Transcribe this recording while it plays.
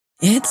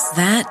It's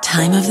that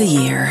time of the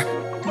year.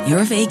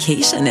 Your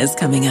vacation is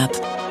coming up.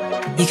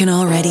 You can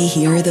already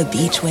hear the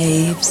beach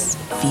waves,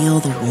 feel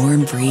the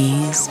warm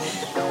breeze,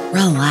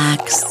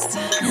 relax,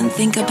 and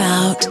think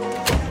about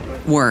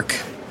work.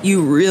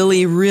 You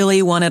really,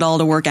 really want it all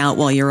to work out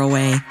while you're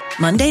away.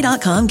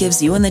 Monday.com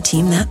gives you and the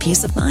team that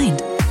peace of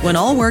mind. When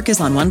all work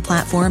is on one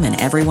platform and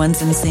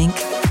everyone's in sync,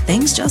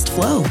 things just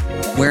flow.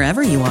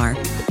 Wherever you are,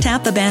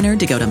 tap the banner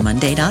to go to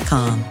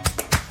Monday.com.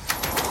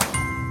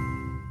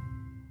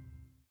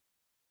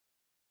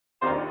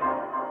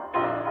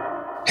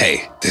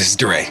 Hey, this is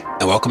DeRay,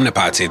 and welcome to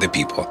Pod Save the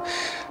People.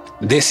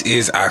 This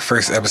is our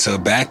first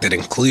episode back that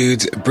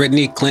includes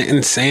Brittany,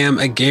 Clinton, Sam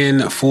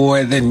again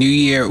for the new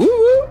year.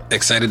 Woo!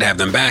 Excited to have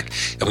them back.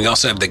 And we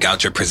also have the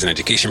Goucher Prison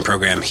Education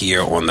Program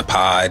here on the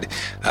pod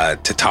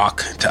to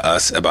talk to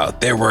us about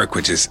their work,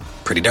 which is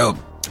pretty dope.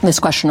 This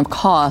question of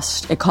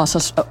cost, it costs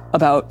us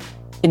about,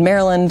 in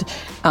Maryland,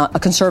 a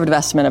conservative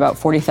estimate, about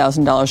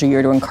 $40,000 a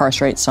year to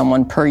incarcerate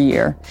someone per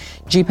year.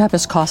 GPEP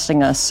is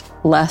costing us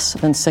less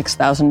than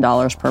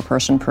 $6,000 per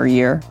person per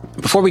year.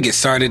 Before we get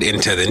started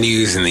into the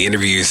news and the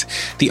interviews,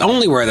 the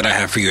only word that I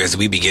have for you as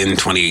we begin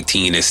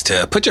 2018 is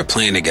to put your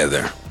plan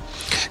together.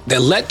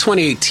 That let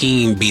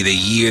 2018 be the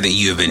year that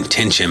you have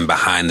intention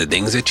behind the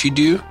things that you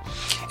do.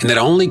 And that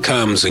only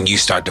comes when you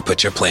start to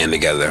put your plan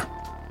together.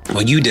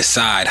 When you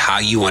decide how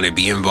you want to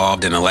be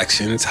involved in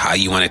elections, how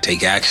you want to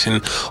take action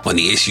on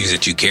the issues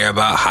that you care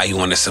about, how you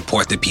want to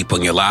support the people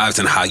in your lives,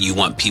 and how you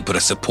want people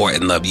to support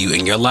and love you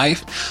in your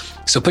life.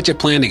 So put your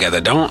plan together.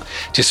 Don't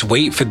just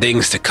wait for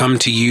things to come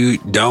to you.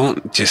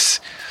 Don't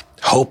just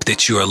hope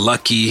that you are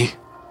lucky.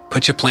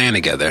 Put your plan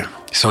together.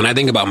 So when I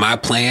think about my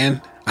plan,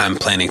 I'm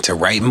planning to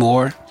write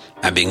more.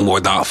 I'm being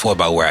more thoughtful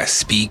about where I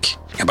speak,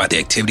 about the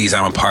activities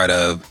I'm a part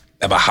of,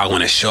 about how I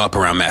want to show up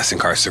around mass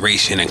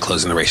incarceration and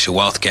closing the racial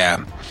wealth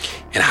gap,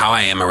 and how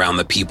I am around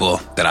the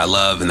people that I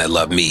love and that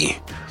love me.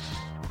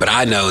 But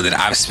I know that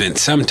I've spent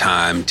some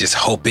time just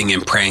hoping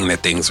and praying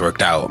that things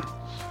worked out.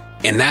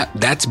 And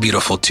that's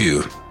beautiful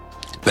too.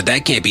 But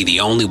that can't be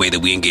the only way that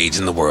we engage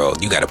in the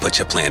world. You got to put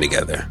your plan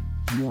together.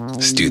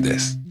 Let's do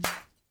this.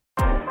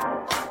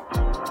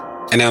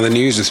 And now the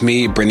news with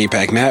me, Brittany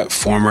Packnett,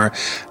 former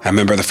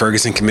member of the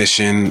Ferguson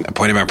Commission,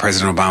 appointed by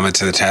President Obama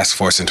to the Task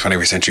Force in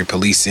 21st Century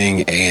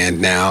Policing,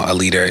 and now a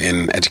leader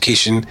in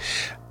education.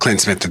 Clinton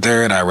Smith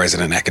III, our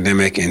resident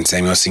academic, and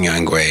Samuel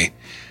Sinyangwe,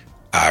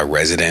 our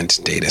resident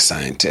data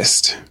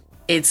scientist.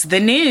 It's the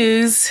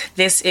news.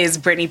 This is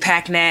Brittany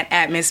Packnett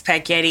at Miss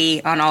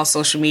Packetti on all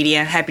social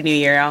media. Happy New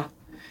Year, y'all.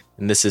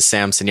 And this is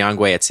Sam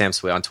Sinyangwe at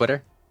Samsway on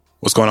Twitter.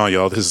 What's going on,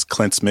 y'all? This is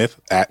Clint Smith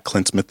at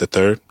Clint Smith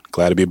III.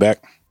 Glad to be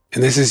back.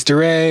 And this is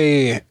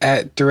DeRay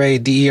at DeRay,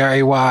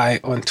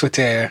 D-E-R-A-Y on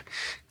Twitter.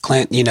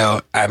 Clint, you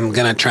know, I'm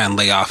going to try and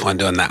lay off on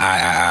doing the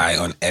I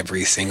on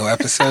every single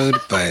episode,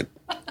 but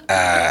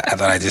I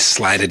thought I'd just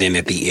slide it in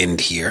at the end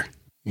here.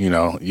 You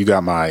know, you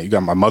got my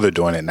mother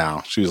doing it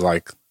now. She was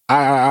like,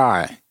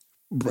 I.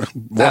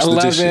 Wash the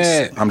dishes.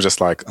 It. I'm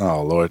just like,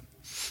 oh, Lord.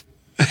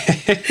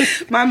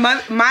 My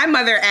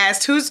mother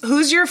asked,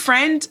 who's your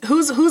friend?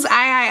 Who's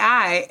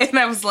I? And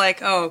I was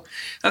like, oh,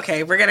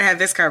 okay, we're going to have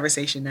this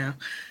conversation now.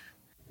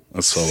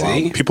 That's so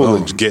wild.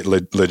 People get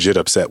legit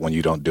upset when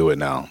you don't do it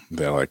now.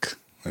 They're like,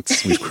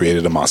 we've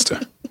created a monster.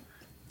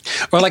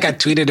 Or like I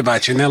tweeted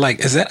about you and they're like,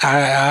 is that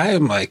I?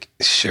 I'm like,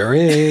 sure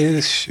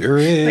is.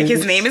 Like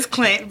his name is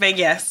Clint, but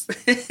yes.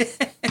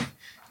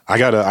 I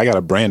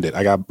gotta brand it.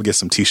 I gotta get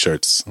some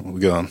t-shirts.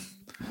 We go on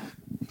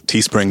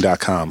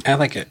teespring.com. I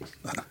like it.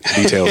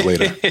 Details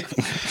later.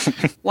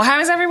 Well, how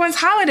was everyone's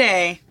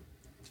holiday?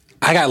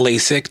 I got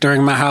LASIK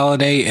during my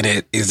holiday, and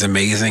it is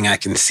amazing. I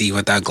can see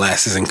without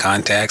glasses and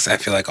contacts. I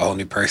feel like a whole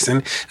new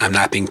person. I'm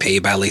not being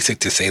paid by LASIK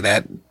to say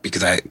that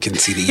because I can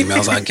see the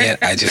emails I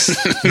get. I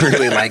just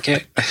really like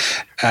it.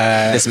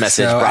 This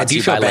message brought to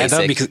you by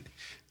LASIK.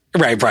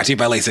 Brought to you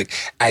by LASIK.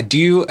 I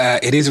do.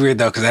 It is weird,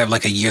 though, because I have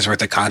like a year's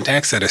worth of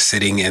contacts that are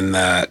sitting in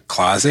the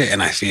closet,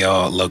 and I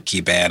feel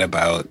low-key bad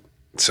about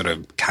sort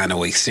of kind of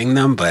wasting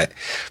them, but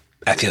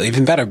I feel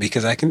even better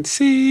because I can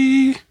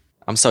see.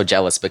 I'm so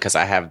jealous because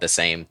I have the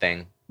same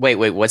thing. Wait,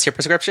 what's your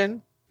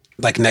prescription?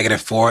 Like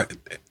 -4.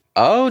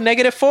 Oh,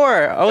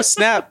 -4. Oh,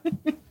 snap.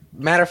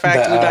 Matter of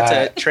fact, we got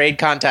to trade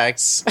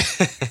contacts.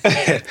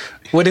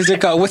 What is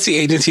it called? What's the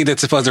agency that's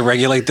supposed to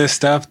regulate this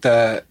stuff?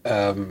 I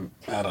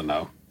don't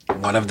know.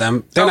 One of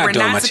them. They're not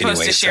doing much anyway. We're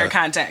not supposed to share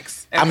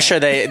contacts. Okay. I'm sure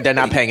they're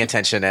not paying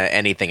attention to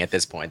anything at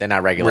this point. They're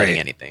not regulating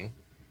anything.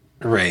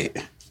 Right.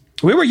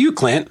 Where were you,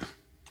 Clint?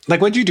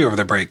 Like, what'd you do over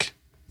the break?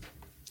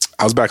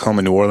 I was back home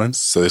in New Orleans,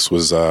 so this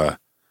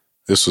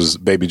was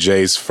Baby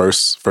Jay's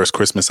first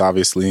Christmas,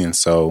 obviously, and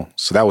so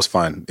that was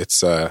fun.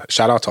 It's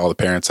shout out to all the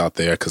parents out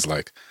there because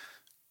like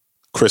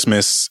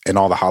Christmas and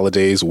all the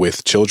holidays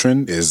with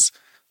children is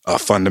a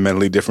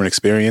fundamentally different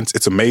experience.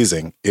 It's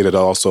amazing. It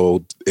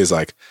also is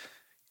like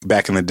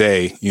back in the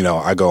day, you know,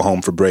 I go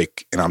home for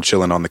break and I'm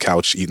chilling on the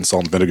couch eating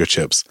salt and vinegar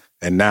chips,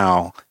 and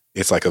now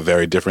it's like a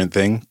very different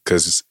thing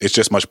because it's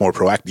just much more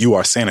proactive. You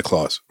are Santa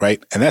Claus,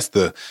 right? And that's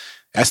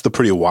the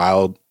pretty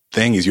wild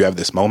thing is you have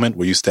this moment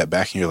where you step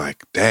back and you're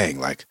like, dang,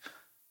 like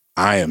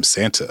I am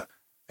Santa.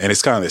 And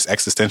it's kind of this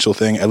existential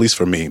thing, at least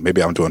for me.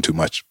 Maybe I'm doing too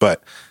much,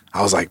 but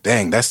I was like,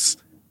 dang, that's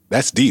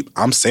deep.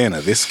 I'm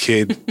Santa. This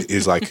kid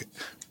is like,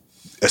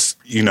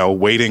 you know,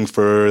 waiting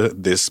for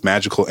this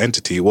magical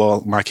entity.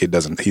 Well, my kid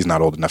he's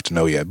not old enough to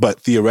know yet, but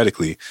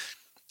theoretically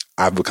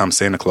I've become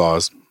Santa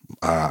Claus.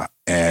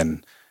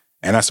 And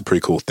that's a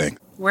pretty cool thing.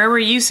 Where were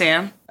you,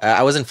 Sam?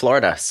 I was in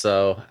Florida,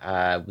 so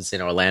I was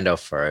in Orlando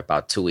for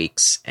about 2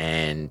 weeks,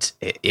 and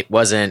it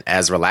wasn't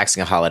as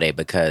relaxing a holiday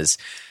because,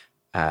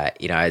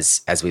 you know,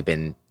 as we've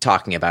been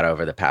talking about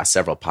over the past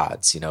several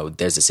pods, you know,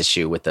 there's this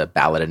issue with the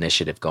ballot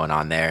initiative going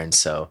on there, and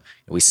so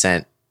we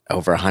sent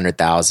over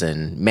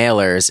 100,000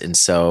 mailers, and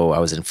so I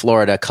was in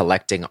Florida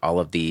collecting all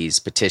of these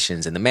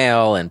petitions in the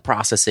mail and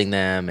processing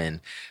them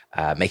and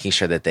making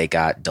sure that they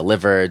got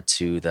delivered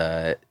to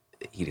the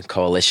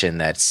coalition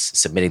that's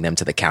submitting them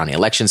to the county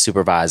election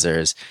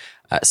supervisors.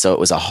 So it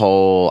was a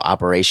whole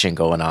operation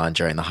going on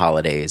during the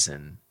holidays,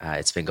 and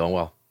it's been going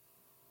well.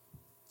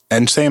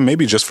 And Sam,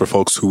 maybe just for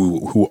folks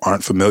who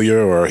aren't familiar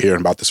or are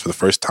hearing about this for the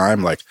first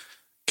time, like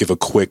give a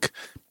quick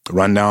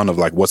rundown of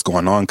like what's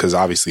going on, because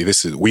obviously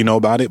we know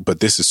about it,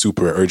 but this is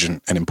super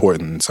urgent and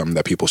important and something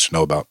that people should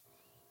know about.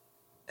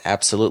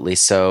 Absolutely.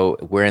 So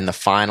we're in the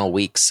final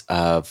weeks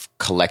of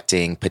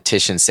collecting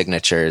petition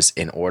signatures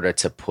in order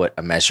to put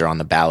a measure on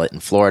the ballot in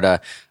Florida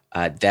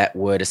that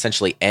would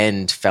essentially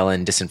end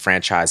felon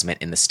disenfranchisement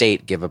in the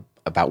state, give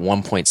about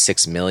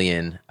 1.6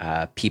 million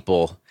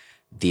people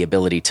the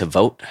ability to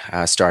vote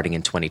starting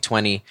in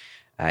 2020.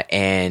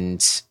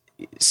 And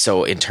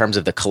so in terms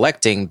of the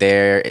collecting,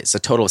 there is a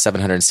total of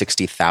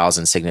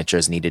 760,000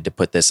 signatures needed to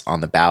put this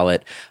on the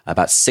ballot.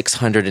 About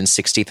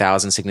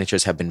 660,000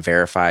 signatures have been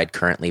verified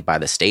currently by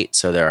the state.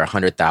 So there are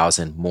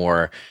 100,000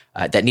 more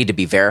that need to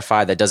be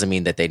verified. That doesn't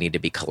mean that they need to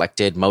be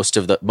collected. Most,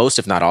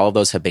 if not all of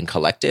those have been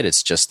collected.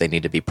 It's just they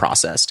need to be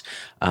processed.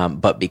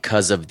 But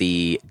because of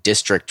the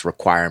district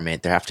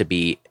requirement, there have to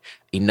be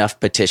enough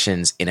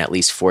petitions in at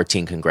least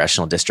 14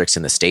 congressional districts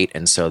in the state.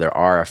 And so there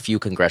are a few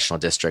congressional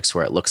districts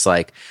where it looks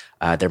like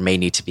there may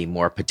need to be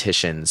more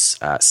petitions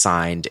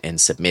signed and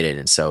submitted.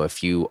 And so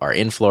if you are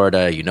in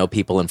Florida, you know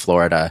people in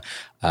Florida,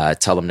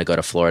 tell them to go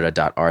to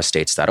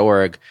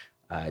florida.ourstates.org,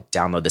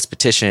 download this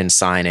petition,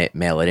 sign it,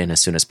 mail it in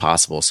as soon as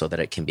possible so that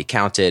it can be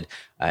counted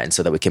and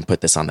so that we can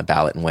put this on the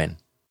ballot and win.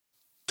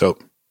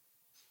 Dope.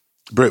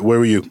 Britt, where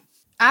were you?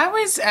 I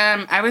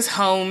was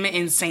home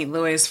in St.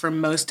 Louis for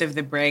most of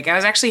the break. I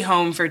was actually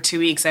home for 2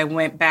 weeks. I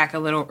went back a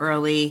little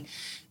early.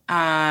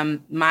 I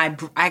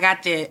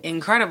got the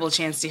incredible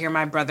chance to hear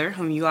my brother,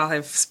 whom you all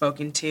have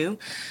spoken to,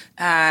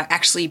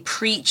 actually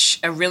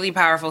preach a really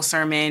powerful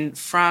sermon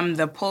from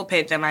the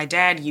pulpit that my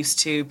dad used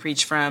to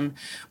preach from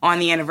on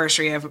the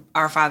anniversary of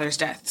our father's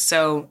death.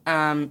 So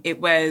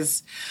it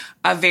was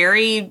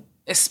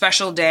a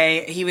special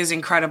day. He was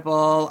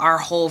incredible. Our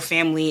whole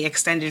family,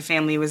 extended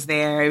family, was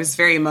there. It was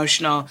very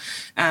emotional.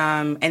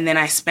 And then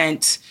I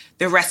spent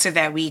the rest of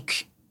that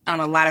week on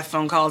a lot of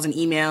phone calls and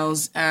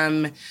emails,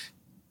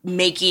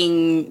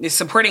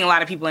 supporting a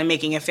lot of people and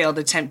making a failed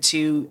attempt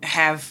to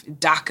have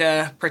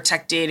DACA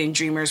protected and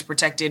Dreamers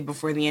protected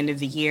before the end of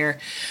the year.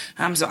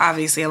 So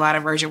obviously a lot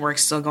of urgent work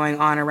still going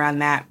on around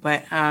that,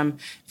 but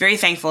very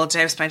thankful to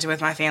have spent it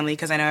with my family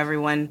because I know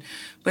everyone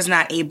was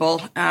not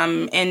able.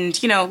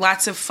 And, you know,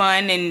 lots of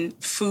fun and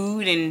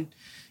food and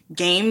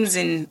games,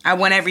 and I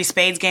won every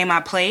Spades game I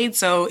played.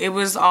 So it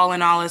was all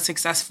in all a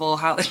successful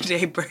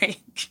holiday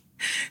break.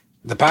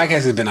 The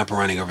podcast has been up and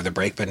running over the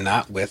break, but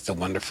not with the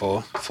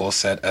wonderful full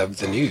set of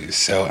the news.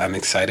 So I'm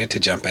excited to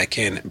jump back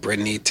in.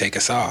 Brittany, take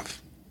us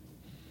off.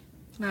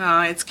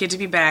 Oh, it's good to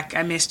be back.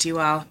 I missed you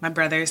all, my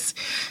brothers.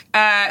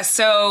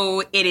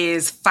 So it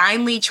is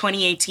finally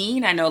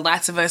 2018. I know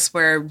lots of us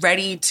were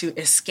ready to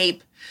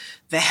escape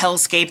the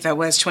hellscape that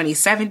was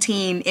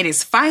 2017. It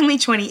is finally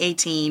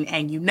 2018,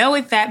 and you know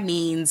what that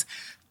means.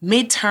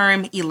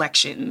 Midterm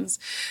elections.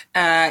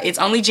 It's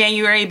only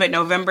January, but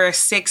November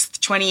 6th,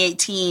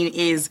 2018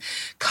 is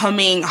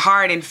coming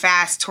hard and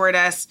fast toward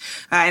us.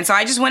 And so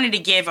I just wanted to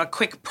give a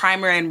quick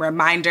primer and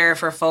reminder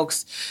for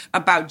folks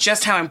about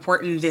just how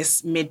important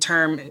this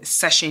midterm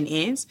session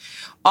is.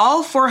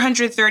 All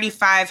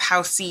 435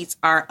 House seats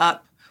are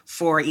up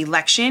for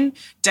election.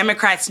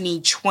 Democrats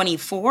need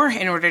 24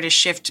 in order to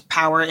shift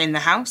power in the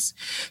House.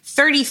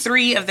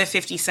 33 of the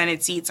 50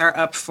 Senate seats are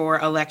up for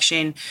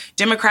election.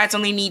 Democrats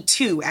only need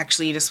 2,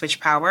 actually, to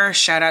switch power.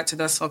 Shout out to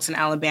those folks in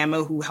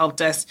Alabama who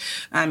helped us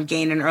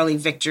gain an early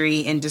victory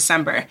in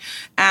December.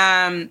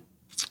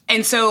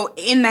 And so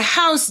in the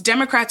House,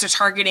 Democrats are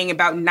targeting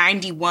about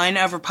 91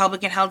 of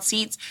Republican-held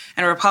seats,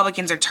 and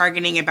Republicans are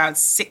targeting about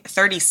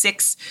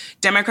 36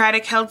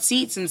 Democratic-held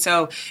seats. And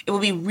so it will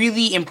be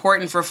really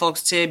important for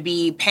folks to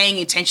be paying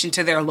attention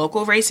to their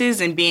local races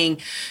and being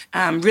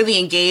really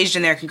engaged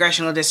in their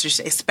congressional districts,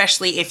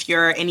 especially if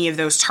you're any of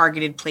those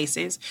targeted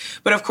places.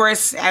 But of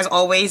course, as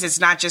always, it's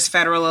not just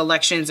federal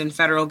elections and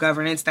federal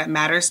governance that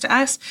matters to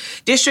us.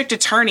 District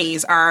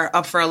attorneys are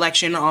up for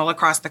election all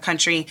across the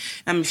country.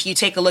 If you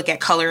take a look at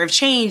Color of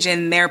Change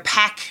and their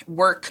PAC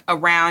work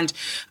around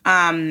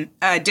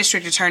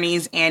district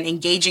attorneys and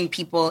engaging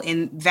people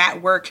in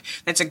that work.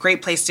 That's a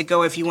great place to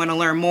go if you want to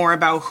learn more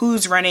about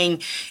who's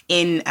running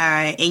in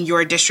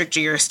your district or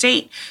your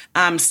state.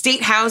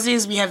 State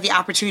houses, we have the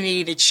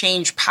opportunity to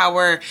change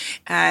power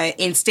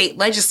in state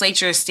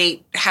legislatures,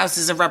 state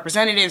houses of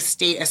representatives,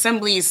 state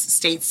assemblies,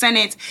 state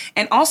senates,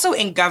 and also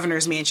in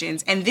governor's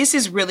mansions. And this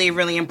is really,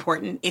 really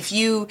important. If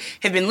you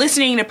have been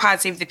listening to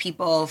Pod Save the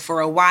People for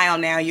a while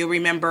now, you'll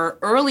remember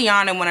early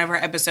on in one of our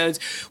episodes,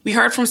 we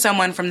heard from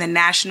someone from the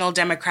National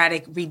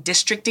Democratic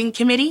Redistricting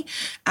Committee,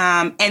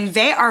 and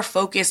they are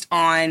focused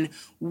on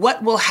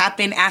what will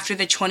happen after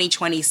the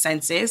 2020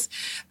 census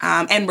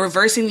and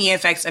reversing the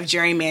effects of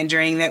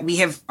gerrymandering that we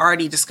have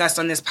already discussed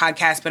on this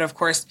podcast, but of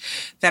course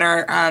that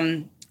are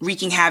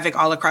wreaking havoc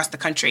all across the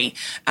country.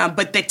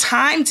 But the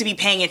time to be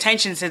paying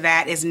attention to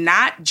that is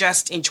not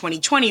just in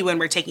 2020 when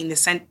we're taking the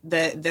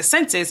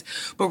census,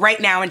 but right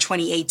now in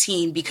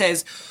 2018,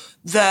 because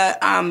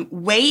the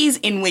ways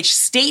in which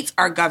states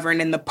are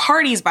governed and the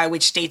parties by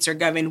which states are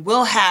governed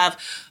will have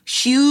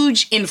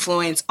huge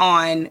influence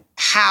on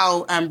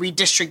how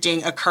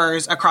redistricting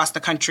occurs across the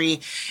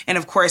country. And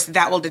of course,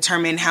 that will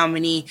determine how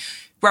many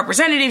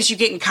representatives you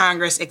get in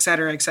Congress, et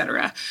cetera, et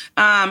cetera.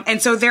 And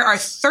so there are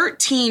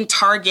 13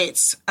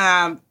 targets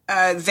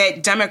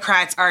that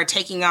Democrats are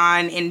taking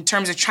on in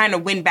terms of trying to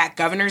win back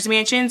governor's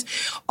mansions.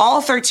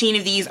 All 13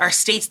 of these are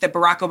states that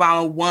Barack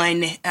Obama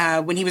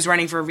won when he was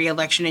running for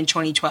re-election in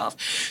 2012.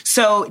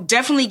 So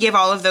definitely give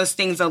all of those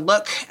things a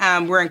look.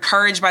 We're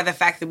encouraged by the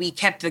fact that we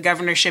kept the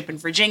governorship in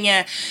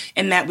Virginia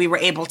and that we were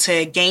able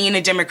to gain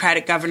a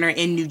Democratic governor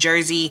in New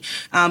Jersey.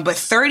 But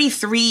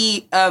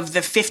 33 of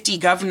the 50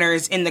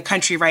 governors in the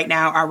country right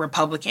now are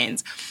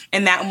Republicans.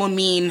 And that will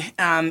mean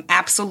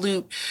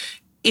absolute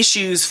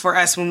issues for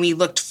us when we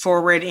looked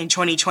forward in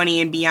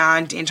 2020 and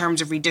beyond in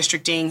terms of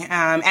redistricting,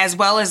 as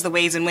well as the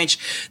ways in which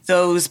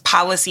those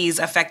policies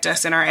affect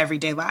us in our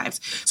everyday lives.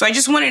 So I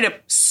just wanted to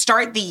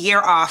start the year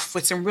off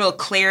with some real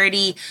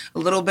clarity, a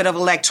little bit of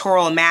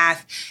electoral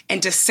math,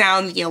 and to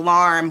sound the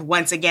alarm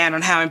once again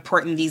on how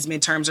important these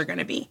midterms are going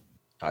to be.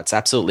 It's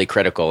absolutely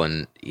critical.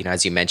 And,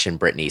 as you mentioned,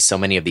 Brittany, so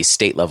many of these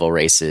state level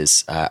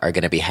races are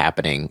going to be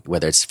happening,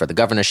 whether it's for the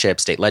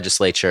governorship, state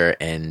legislature,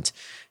 and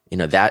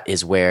that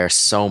is where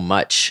so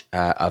much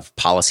of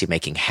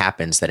policymaking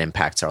happens that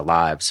impacts our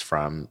lives,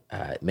 from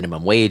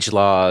minimum wage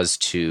laws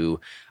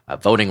to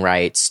voting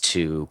rights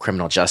to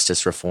criminal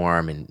justice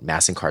reform and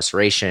mass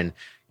incarceration.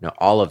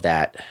 All of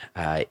that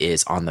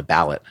is on the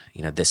ballot,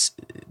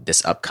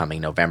 this upcoming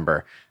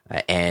November.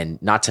 And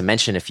not to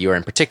mention, if you're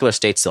in particular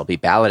states, there'll be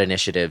ballot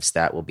initiatives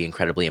that will be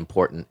incredibly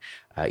important.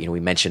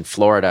 We mentioned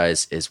Florida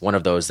is one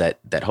of those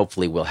that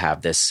hopefully will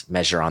have this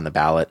measure on the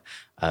ballot,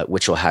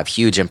 which will have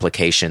huge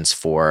implications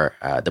for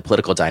the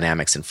political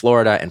dynamics in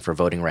Florida and for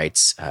voting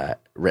rights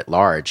writ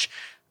large.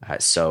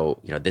 So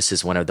this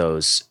is one of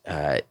those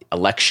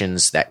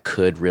elections that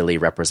could really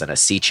represent a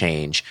sea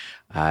change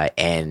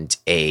and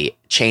a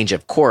change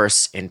of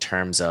course in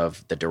terms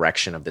of the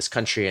direction of this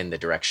country and the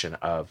direction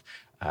of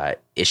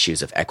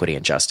issues of equity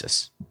and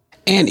justice.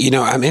 And,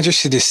 I'm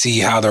interested to see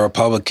how the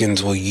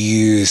Republicans will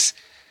use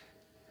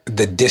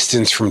the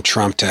distance from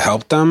Trump to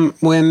help them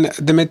when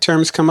the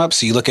midterms come up.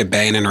 So you look at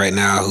Bannon right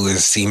now, who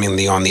is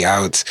seemingly on the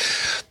outs.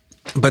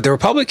 But the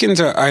Republicans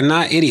are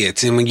not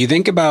idiots. And when you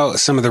think about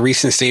some of the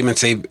recent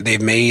statements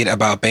they've made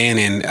about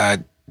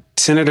Bannon,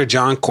 Senator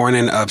John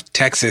Cornyn of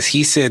Texas,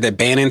 he said that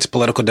Bannon's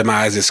political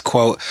demise is,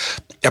 quote,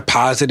 a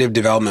positive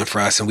development for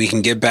us, and we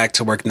can get back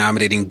to work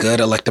nominating good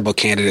electable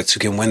candidates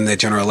who can win the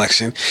general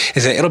election.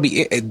 Is that it'll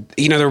be,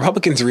 the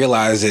Republicans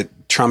realize that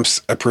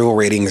Trump's approval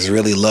rating is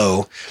really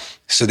low,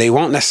 so they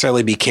won't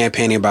necessarily be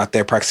campaigning about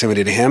their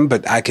proximity to him,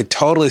 but I could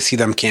totally see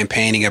them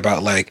campaigning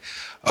about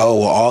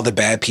all the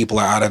bad people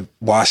are out of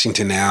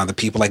Washington now. The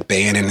people like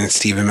Bannon and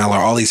Stephen Miller,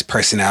 all these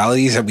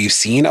personalities that we've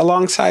seen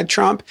alongside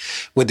Trump,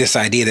 with this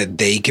idea that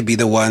they could be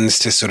the ones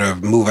to sort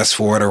of move us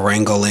forward or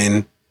wrangle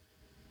in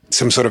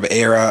some sort of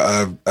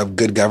era of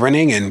good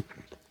governing. And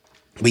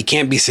we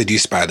can't be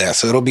seduced by that.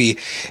 So it'll be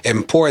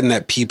important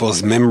that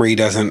people's memory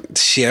doesn't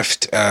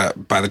shift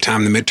by the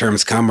time the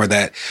midterms come, or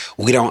that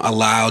we don't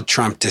allow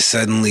Trump to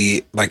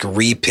suddenly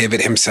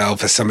repivot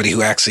himself as somebody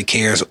who actually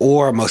cares,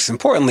 or most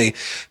importantly,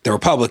 the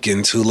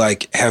Republicans who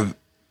have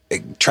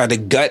tried to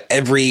gut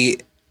every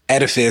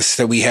edifice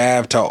that we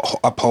have to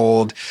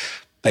uphold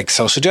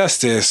social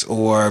justice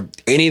or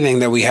anything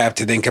that we have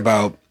to think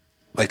about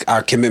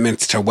our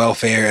commitments to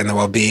welfare and the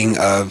well-being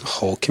of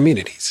whole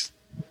communities.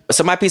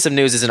 So my piece of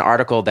news is an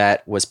article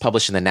that was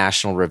published in the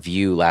National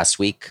Review last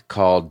week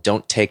called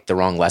 "Don't Take the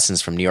Wrong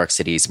Lessons from New York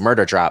City's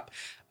Murder Drop."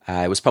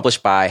 It was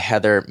published by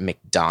Heather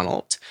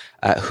McDonald,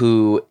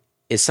 who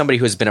is somebody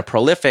who has been a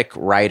prolific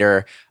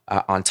writer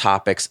on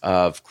topics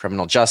of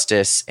criminal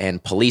justice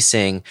and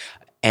policing,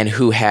 and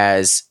who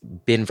has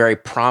been very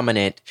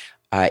prominent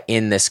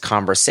in this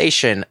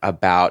conversation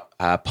about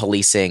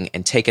policing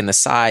and taken the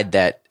side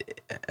that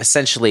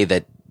essentially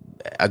that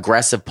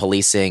aggressive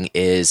policing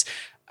is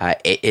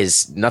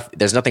There's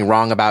nothing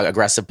wrong about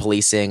aggressive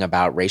policing,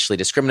 about racially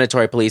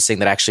discriminatory policing,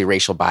 that actually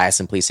racial bias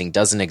in policing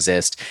doesn't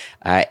exist,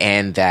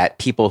 and that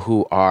people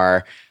who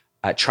are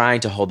trying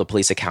to hold the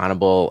police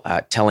accountable,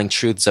 telling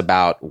truths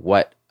about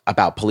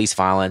police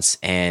violence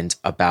and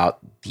about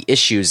the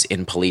issues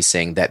in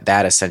policing,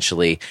 that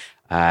essentially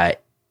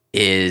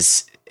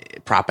is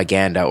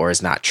propaganda or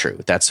is not true.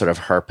 That's sort of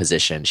her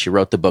position. She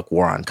wrote the book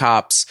War on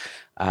Cops,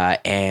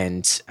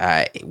 and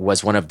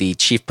was one of the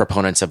chief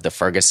proponents of the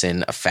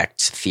Ferguson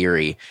effect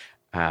theory,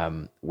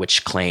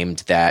 which claimed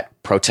that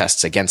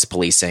protests against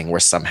policing were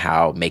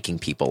somehow making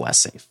people less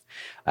safe.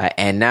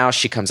 And now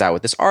she comes out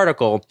with this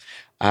article,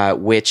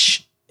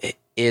 which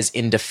is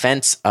in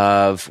defense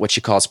of what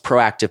she calls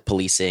proactive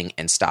policing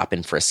and stop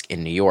and frisk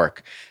in New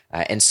York.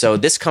 And so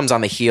this comes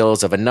on the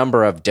heels of a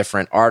number of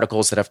different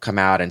articles that have come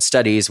out and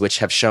studies which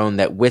have shown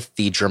that with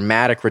the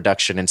dramatic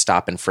reduction in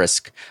stop and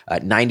frisk,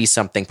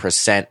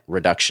 90-something%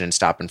 reduction in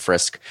stop and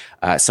frisk,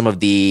 some of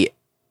the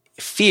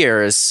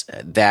fears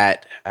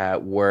that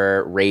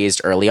were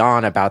raised early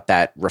on about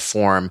that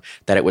reform,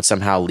 that it would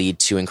somehow lead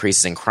to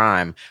increases in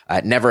crime,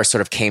 never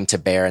sort of came to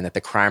bear, and that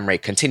the crime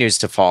rate continues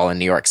to fall in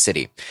New York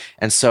City.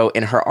 And so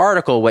in her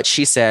article, what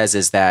she says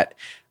is that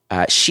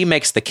she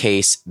makes the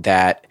case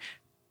that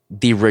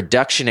the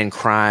reduction in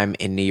crime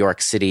in New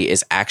York City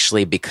is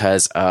actually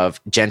because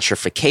of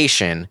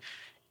gentrification,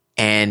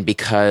 and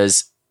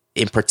because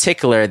in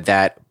particular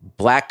that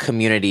Black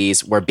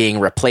communities were being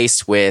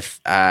replaced with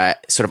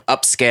sort of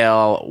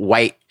upscale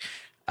white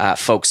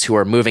folks who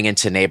are moving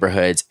into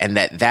neighborhoods, and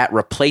that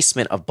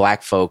replacement of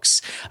Black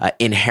folks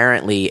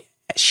inherently,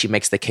 she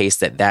makes the case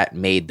that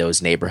made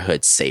those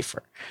neighborhoods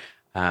safer.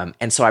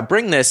 And so I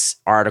bring this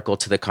article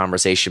to the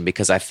conversation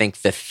because I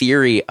think the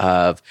theory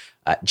of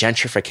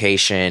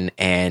gentrification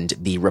and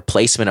the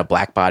replacement of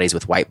Black bodies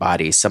with white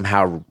bodies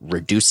somehow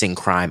reducing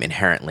crime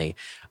inherently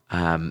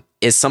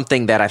is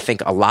something that I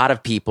think a lot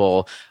of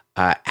people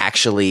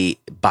actually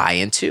buy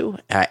into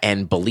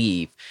and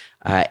believe.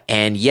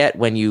 And yet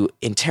when you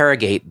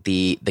interrogate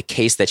the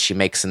case that she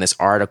makes in this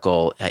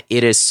article,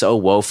 it is so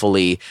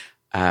woefully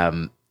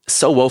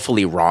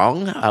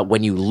wrong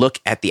when you look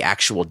at the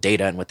actual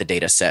data and what the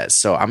data says.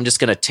 So I'm just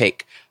going to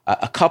take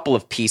a couple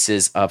of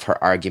pieces of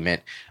her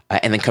argument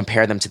and then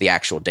compare them to the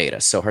actual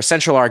data. So her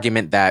central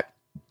argument that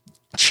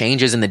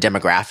changes in the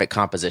demographic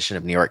composition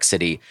of New York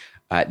City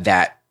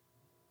that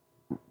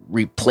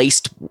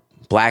replaced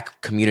Black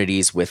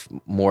communities with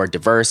more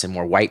diverse and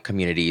more white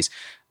communities,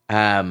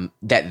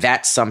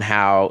 that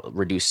somehow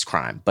reduced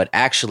crime. But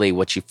actually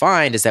what you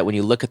find is that when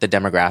you look at the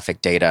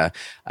demographic data,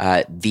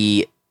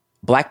 the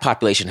Black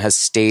population has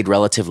stayed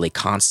relatively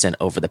constant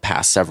over the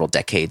past several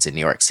decades in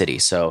New York City.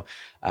 So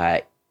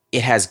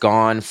it has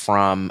gone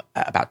from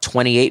about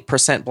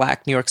 28%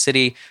 Black New York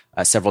City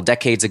several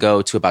decades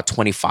ago to about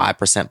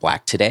 25%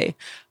 Black today.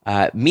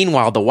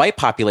 Meanwhile, the white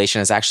population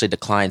has actually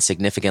declined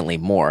significantly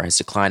more, has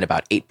declined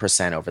about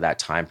 8% over that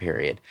time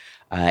period.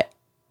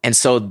 And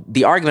so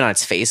the argument on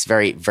its face,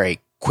 very, very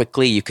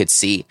quickly, you could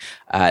see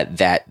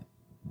that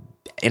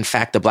in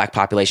fact, the Black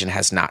population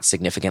has not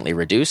significantly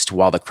reduced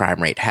while the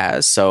crime rate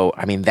has. So,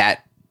 I mean,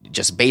 that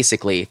just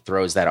basically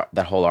throws that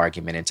whole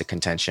argument into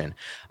contention.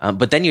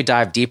 But then you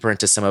dive deeper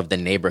into some of the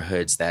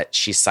neighborhoods that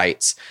she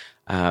cites.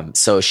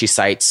 So she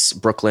cites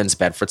Brooklyn's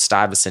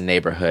Bedford-Stuyvesant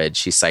neighborhood.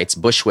 She cites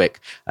Bushwick.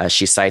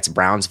 She cites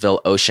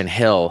Brownsville, Ocean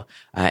Hill,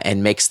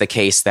 and makes the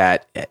case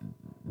that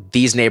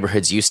these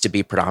neighborhoods used to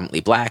be predominantly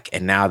Black,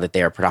 and now that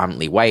they are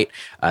predominantly white,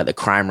 the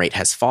crime rate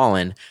has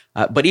fallen.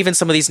 But even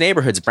some of these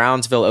neighborhoods,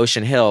 Brownsville,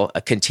 Ocean Hill,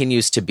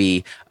 continues to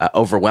be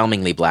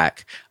overwhelmingly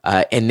Black.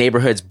 In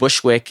neighborhoods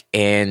Bushwick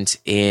and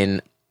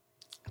in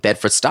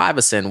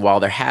Bedford-Stuyvesant, while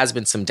there has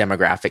been some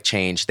demographic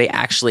change, they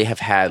actually have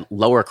had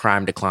lower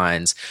crime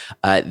declines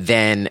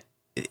than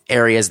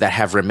areas that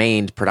have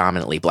remained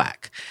predominantly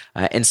Black.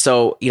 And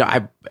so,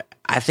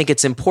 I think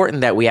it's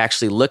important that we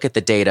actually look at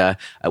the data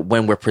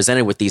when we're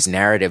presented with these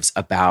narratives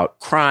about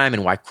crime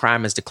and why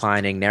crime is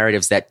declining,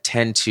 narratives that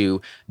tend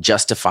to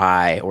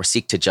justify or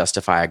seek to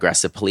justify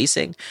aggressive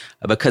policing.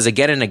 Because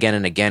again and again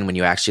and again, when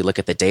you actually look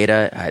at the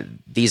data,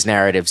 these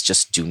narratives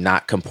just do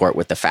not comport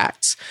with the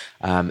facts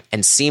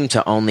and seem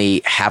to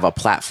only have a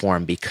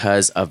platform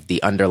because of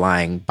the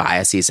underlying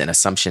biases and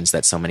assumptions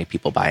that so many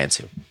people buy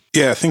into.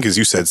 Yeah, I think as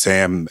you said,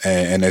 Sam,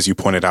 and as you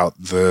pointed out,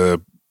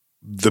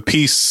 the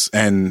piece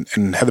and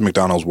Heather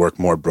McDonald's work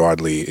more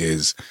broadly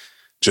is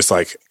just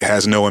like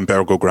has no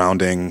empirical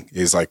grounding,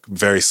 is like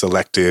very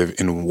selective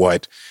in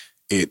what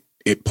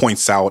it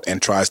points out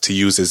and tries to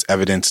use as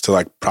evidence to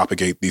like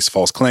propagate these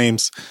false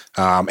claims,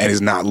 and is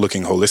not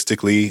looking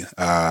holistically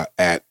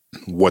at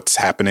what's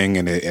happening,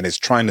 and is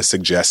trying to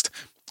suggest,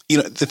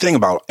 the thing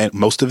about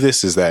most of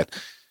this is that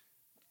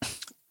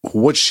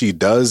what she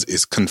does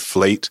is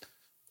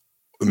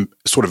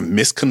sort of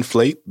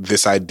misconflate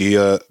this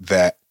idea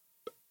that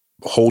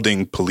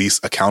holding police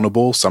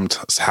accountable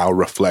somehow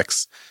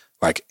reflects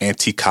like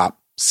anti-cop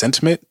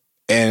sentiment.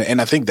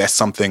 And I think that's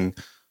something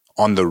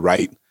on the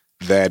right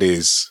that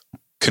is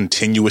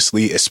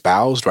continuously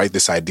espoused, right?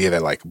 This idea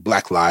that like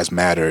Black Lives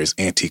Matter is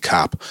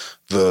anti-cop,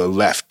 the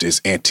left is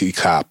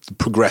anti-cop, the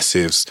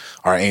progressives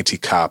are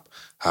anti-cop.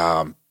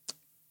 And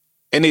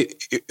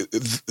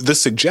the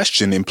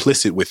suggestion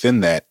implicit within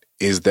that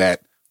is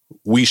that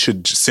we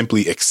should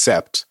simply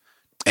accept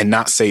and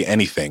not say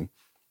anything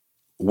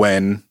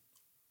when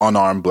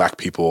unarmed Black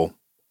people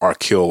are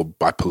killed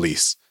by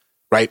police,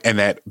 right? And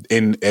that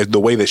in the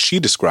way that she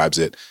describes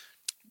it,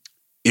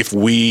 if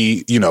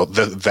we,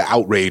 the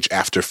outrage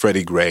after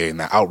Freddie Gray and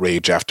the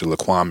outrage after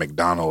Laquan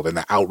McDonald and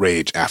the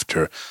outrage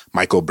after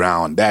Michael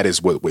Brown, that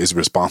is what is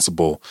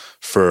responsible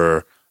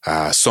for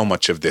so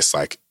much of this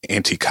like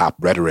anti-cop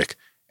rhetoric.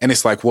 And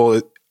it's like, well,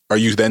 are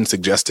you then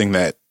suggesting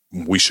that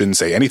we shouldn't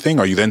say anything?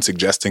 Are you then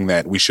suggesting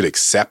that we should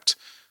accept,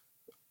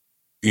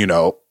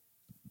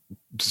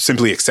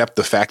 simply accept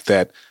the fact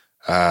that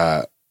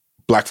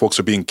Black folks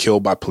are being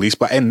killed by police,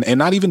 and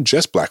not even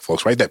just Black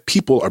folks, right? That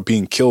people are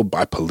being killed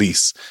by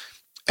police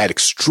at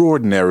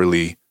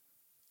extraordinarily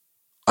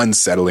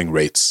unsettling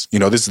rates.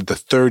 This is the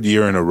third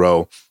year in a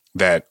row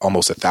that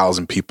almost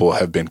 1,000 people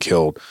have been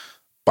killed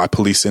by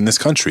police in this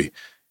country.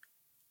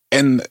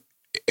 And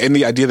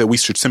the idea that we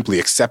should simply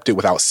accept it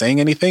without saying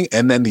anything,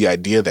 and then the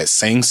idea that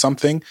saying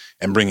something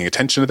and bringing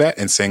attention to that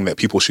and saying that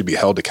people should be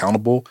held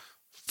accountable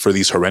for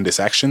these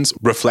horrendous actions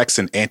reflects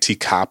an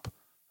anti-cop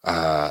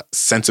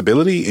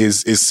sensibility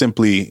is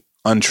simply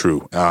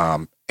untrue.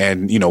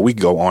 And we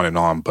go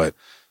on, but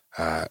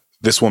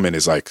this woman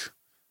is like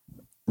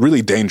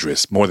really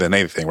dangerous more than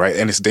anything, right?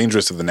 And it's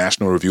dangerous of the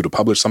National Review to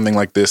publish something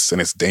like this,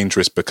 and it's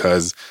dangerous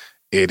because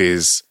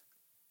it's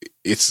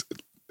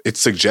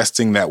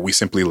suggesting that we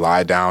simply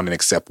lie down and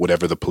accept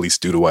whatever the police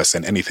do to us,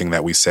 and anything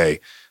that we say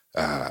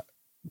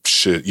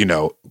should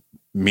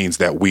means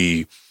that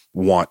we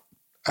want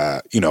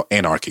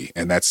anarchy,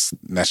 and that's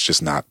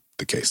just not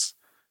the case.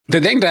 The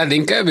thing that I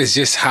think of is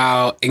just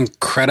how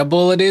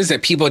incredible it is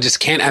that people just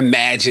can't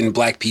imagine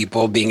Black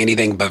people being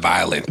anything but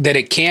violent. That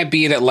it can't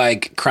be that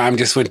like crime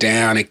just went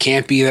down. It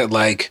can't be that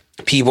like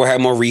people have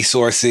more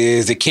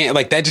resources. It can't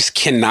that just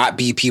cannot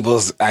be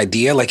people's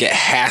idea. Like it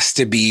has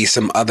to be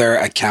some other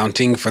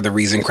accounting for the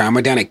reason crime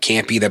went down. It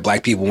can't be that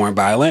Black people weren't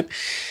violent.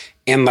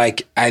 And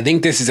like, I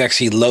think this is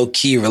actually low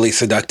key really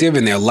seductive.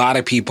 And there are a lot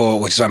of people,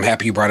 which is why I'm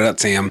happy you brought it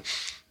up, Sam.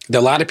 There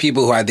are a lot of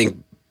people who I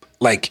think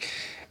like,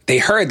 they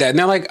heard that and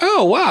they're like,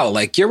 oh, wow,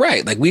 like, you're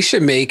right. Like, we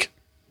should make,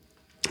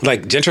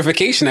 like,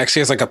 gentrification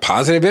actually has, like, a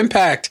positive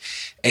impact.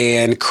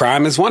 And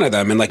crime is one of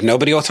them. And, like,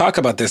 nobody will talk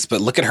about this. But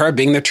look at her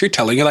being the truth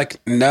teller. You're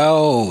like,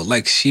 no,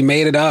 like, she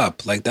made it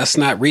up. Like, that's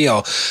not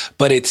real.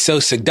 But it's so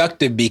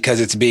seductive because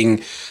it's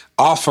being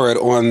offered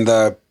on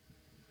the,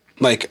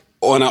 like,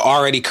 on an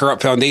already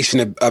corrupt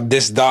foundation of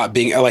this thought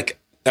being, like,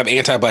 of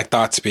anti-Black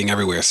thoughts being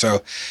everywhere.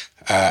 So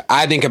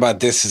I think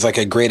about this as, like,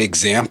 a great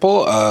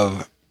example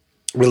of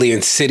really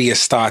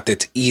insidious thought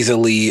that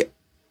easily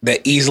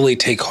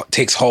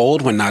takes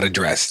hold when not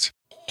addressed.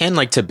 And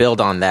like to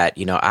build on that,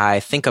 I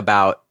think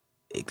about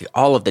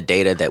all of the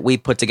data that we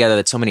put together,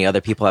 that so many other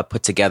people have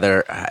put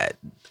together,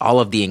 all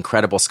of the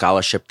incredible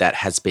scholarship that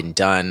has been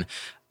done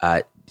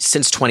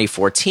since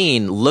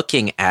 2014,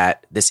 looking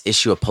at this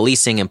issue of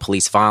policing and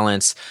police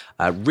violence,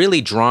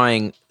 really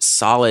drawing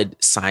solid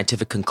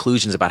scientific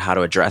conclusions about how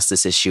to address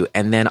this issue.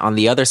 And then on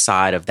the other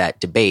side of that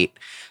debate,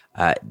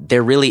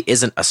 there really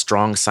isn't a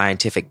strong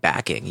scientific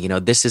backing.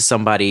 This is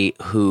somebody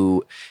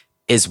who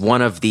is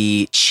one of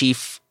the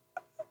chief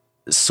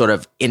sort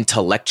of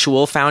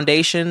intellectual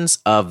foundations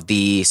of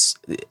the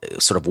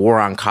sort of war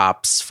on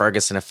cops,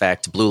 Ferguson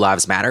effect, Blue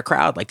Lives Matter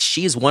crowd. Like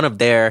she's one of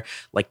their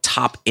like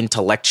top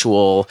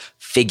intellectual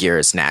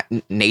figures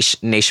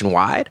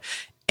nationwide.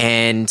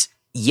 And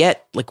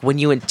yet, like when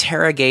you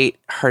interrogate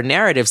her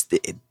narratives,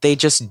 they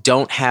just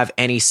don't have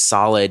any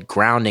solid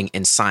grounding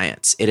in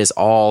science. It is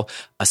all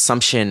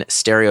assumption,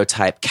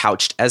 stereotype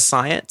couched as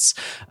science.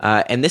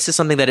 And this is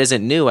something that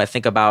isn't new. I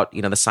think about,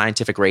 the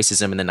scientific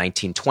racism in the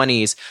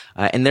 1920s.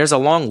 And there's a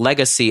long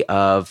legacy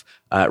of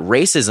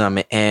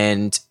racism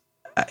and,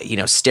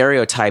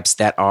 stereotypes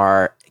that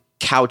are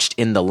couched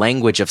in the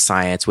language of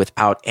science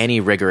without any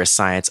rigorous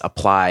science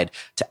applied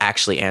to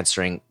actually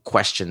answering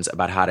questions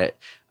about how to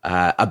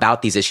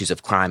about these issues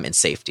of crime and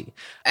safety.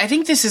 I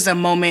think this is a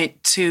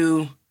moment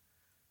to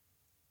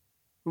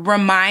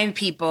remind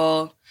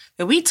people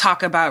that we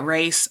talk about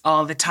race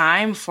all the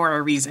time for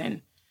a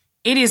reason.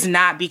 It is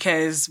not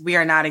because we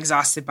are not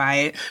exhausted by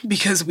it,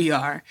 because we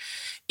are.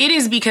 It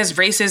is because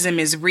racism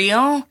is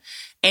real,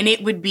 and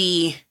it would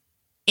be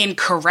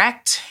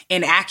incorrect,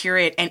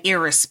 inaccurate, and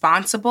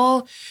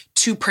irresponsible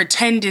to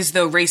pretend as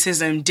though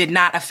racism did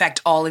not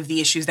affect all of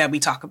the issues that we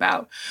talk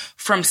about.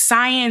 From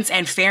science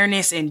and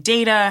fairness and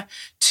data,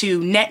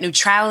 to net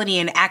neutrality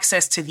and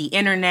access to the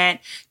internet,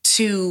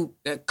 to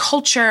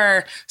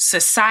culture,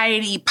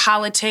 society,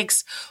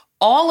 politics,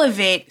 all of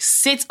it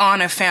sits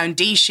on a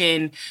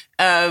foundation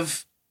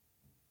of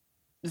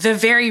the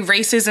very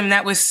racism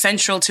that was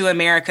central to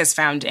America's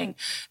founding.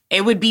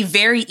 It would be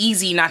very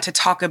easy not to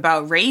talk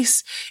about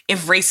race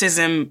if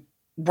racism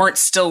weren't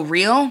still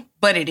real,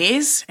 but it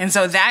is. And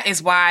so that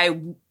is why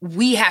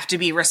we have to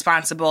be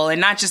responsible, and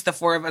not just the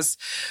four of us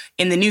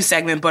in the news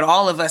segment, but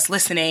all of us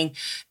listening.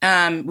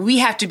 We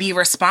have to be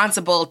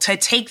responsible to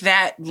take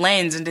that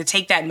lens and to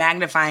take that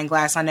magnifying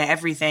glass onto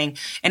everything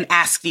and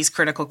ask these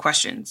critical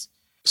questions.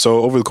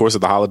 So over the course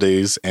of the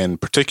holidays, and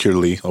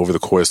particularly over the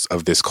course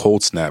of this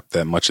cold snap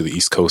that much of the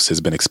East Coast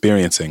has been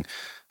experiencing,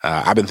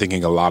 I've been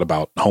thinking a lot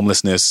about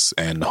homelessness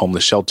and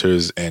homeless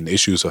shelters and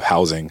issues of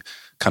housing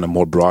kind of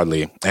more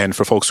broadly. And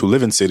for folks who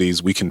live in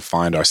cities, we can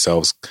find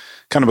ourselves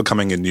kind of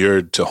becoming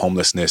inured to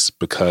homelessness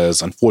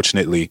because,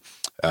 unfortunately,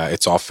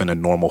 it's often a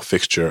normal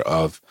fixture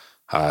of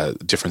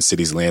different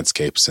cities'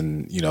 landscapes.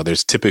 And,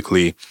 there's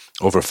typically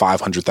over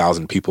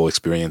 500,000 people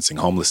experiencing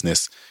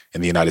homelessness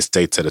in the United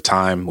States at a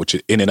time, which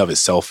in and of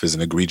itself is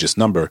an egregious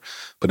number.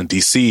 But in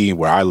D.C.,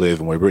 where I live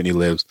and where Brittany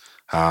lives,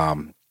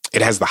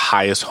 it has the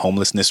highest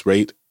homelessness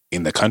rate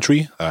in the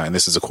country. And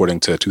this is according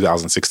to a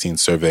 2016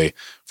 survey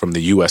from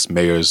the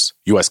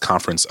U.S.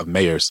 Conference of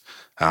Mayors.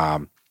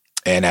 And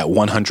at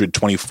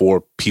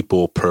 124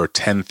 people per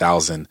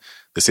 10,000,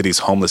 the city's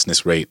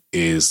homelessness rate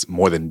is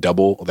more than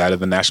double that of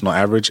the national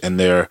average. And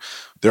there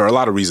are a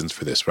lot of reasons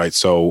for this, right?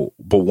 So,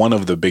 but one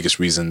of the biggest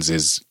reasons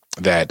is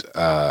that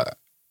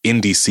in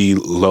DC,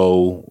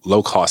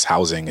 low cost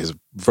housing has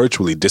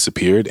virtually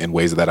disappeared in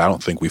ways that I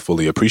don't think we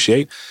fully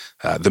appreciate.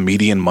 The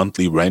median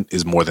monthly rent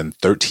is more than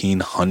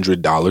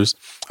 $1,300,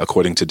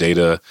 according to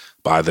data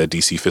by the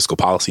DC Fiscal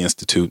Policy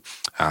Institute.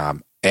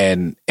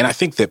 And I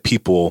think that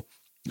people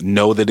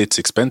know that it's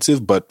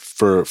expensive, but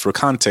for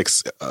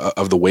context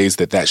of the ways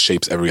that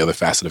shapes every other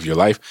facet of your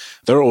life,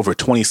 there are over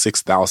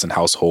 26,000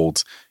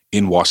 households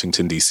in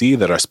Washington, D.C.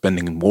 that are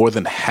spending more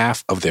than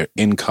half of their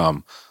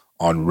income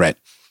on rent.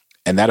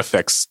 And that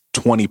affects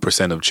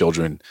 20% of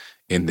children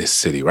in this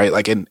city,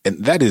 right? And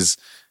that is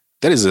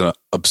an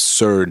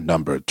absurd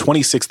number.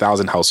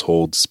 26,000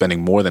 households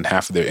spending more than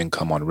half of their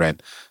income on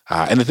rent.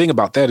 And the thing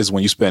about that is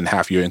when you spend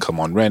half your income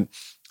on rent,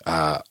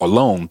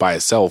 alone by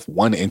itself,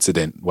 one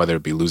incident, whether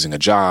it be losing a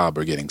job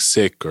or getting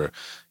sick or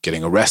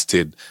getting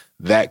arrested,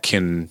 that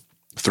can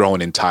throw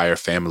an entire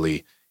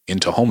family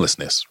into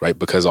homelessness, right?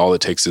 Because all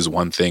it takes is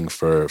one thing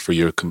for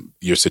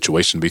your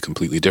situation to be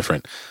completely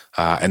different.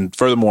 And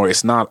furthermore,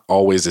 it's not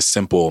always as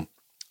simple.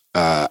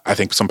 I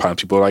think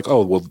sometimes people are like,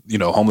 oh, well,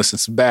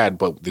 homelessness is bad,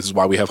 but this is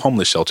why we have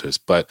homeless shelters.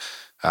 But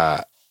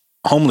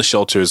homeless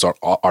shelters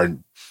are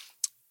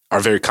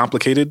very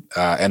complicated,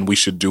 and we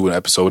should do an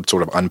episode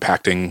sort of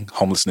unpacking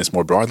homelessness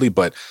more broadly.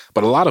 But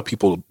a lot of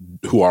people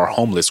who are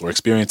homeless or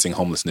experiencing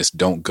homelessness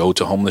don't go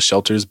to homeless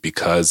shelters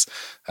because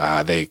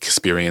they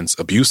experience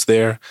abuse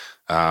there,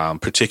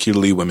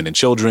 particularly women and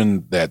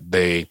children, that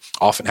they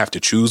often have to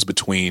choose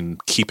between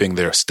keeping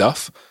their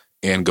stuff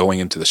and going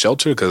into the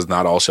shelter because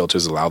not all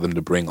shelters allow them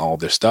to bring all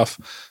their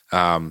stuff.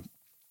 And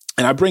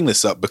I bring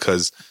this up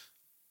because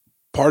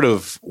part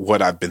of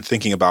what I've been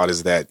thinking about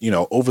is that,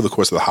 over the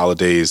course of the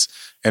holidays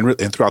and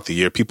throughout the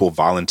year, people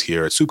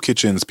volunteer at soup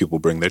kitchens, people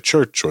bring their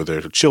church or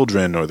their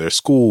children or their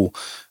school.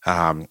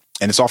 And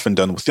it's often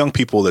done with young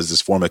people as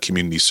this form of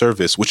community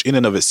service, which in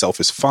and of itself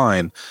is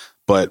fine.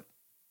 But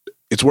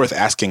it's worth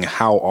asking,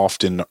 how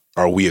often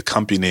are we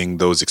accompanying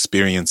those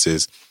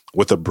experiences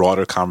with a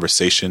broader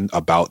conversation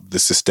about the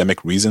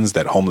systemic reasons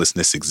that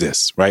homelessness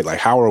exists, right? Like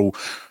how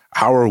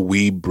are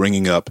we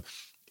bringing up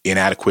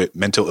inadequate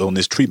mental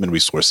illness treatment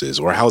resources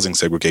or housing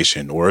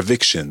segregation or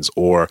evictions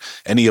or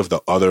any of the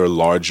other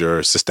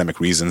larger systemic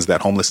reasons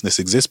that homelessness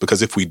exists?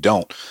 Because if we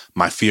don't,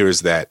 my fear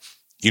is that,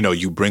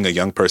 you bring a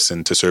young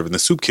person to serve in the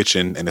soup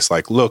kitchen and it's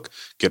like, look,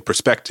 get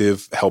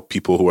perspective, help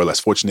people who are less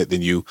fortunate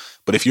than you.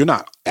 But if you're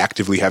not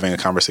actively having a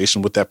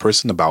conversation with that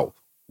person about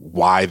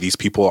why these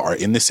people are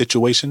in this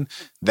situation,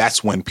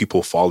 that's when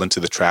people fall into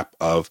the trap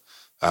of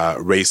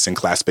race and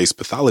class-based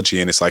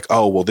pathology. And it's like,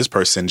 oh, well, this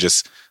person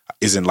just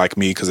isn't like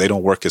me because they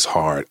don't work as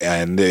hard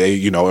and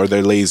they, or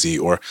they're lazy,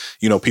 or,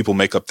 people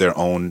make up their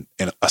own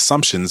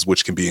assumptions,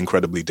 which can be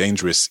incredibly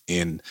dangerous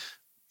in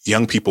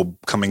young people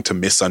coming to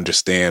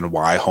misunderstand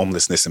why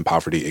homelessness and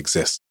poverty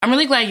exist. I'm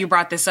really glad you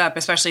brought this up,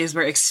 especially as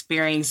we're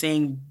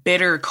experiencing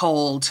bitter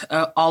cold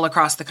all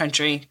across the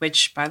country,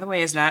 which, by the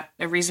way, is not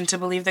a reason to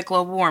believe that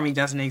global warming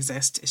doesn't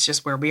exist. It's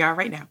just where we are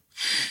right now.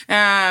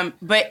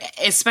 But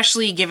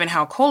especially given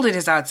how cold it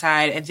is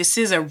outside, this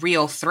is a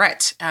real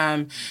threat.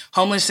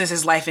 Homelessness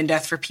is life and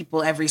death for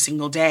people every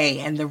single day,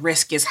 and the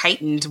risk is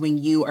heightened when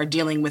you are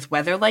dealing with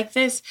weather like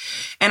this.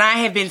 And I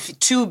have been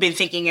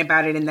thinking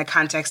about it in the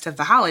context of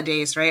the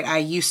holidays, right? I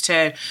used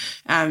to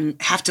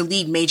have to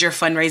lead major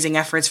fundraising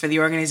efforts for the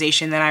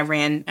organization that I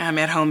ran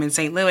at home in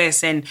St.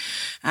 Louis. And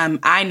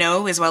I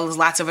know, as well as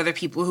lots of other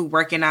people who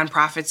work in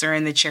nonprofits or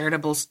in the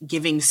charitable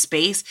giving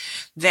space,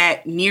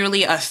 that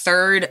nearly a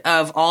third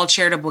of all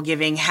charitable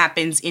giving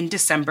happens in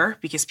December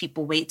because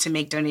people wait to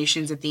make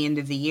donations at the end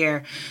of the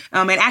year.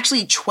 And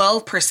actually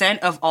 12%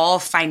 of all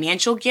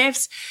financial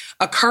gifts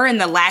occur in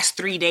the last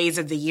 3 days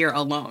of the year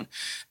alone.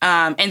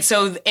 And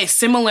so it's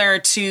similar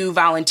to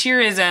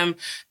volunteerism.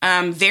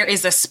 There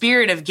is a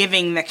spirit of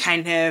giving that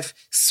kind of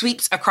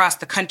sweeps across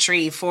the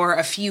country for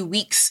a few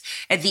weeks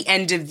at the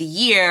end of the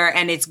year.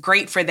 And it's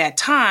great for that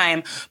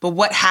time. But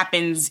what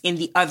happens in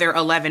the other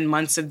 11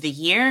 months of the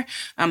year?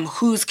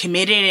 Who's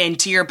committed? And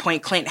to your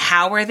point, Clint,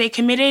 how are they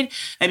committed?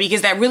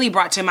 Because that really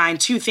brought to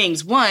mind two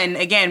things. One,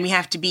 again, we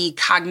have to be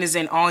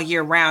cognizant all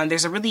year round.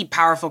 There's a really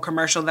powerful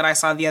commercial that I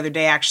saw the other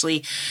day,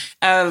 actually,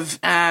 of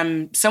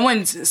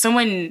someone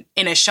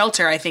in a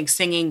shelter, I think,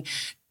 singing,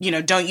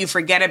 Don't You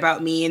Forget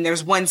About Me. And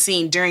there's one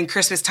scene during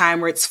Christmas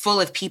time where it's full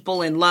of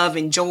people and love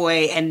and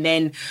joy. And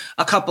then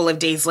a couple of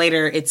days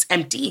later, it's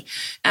empty.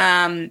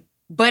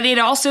 But it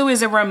also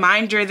is a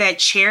reminder that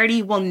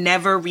charity will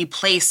never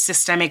replace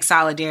systemic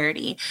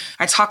solidarity.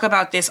 I talk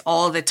about this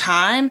all the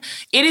time.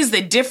 It is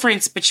the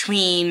difference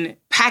between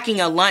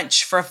packing a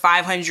lunch for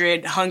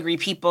 500 hungry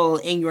people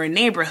in your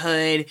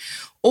neighborhood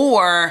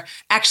or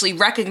actually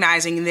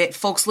recognizing that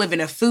folks live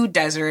in a food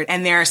desert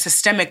and there are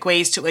systemic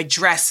ways to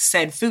address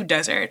said food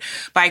desert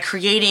by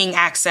creating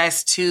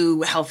access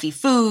to healthy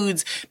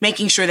foods,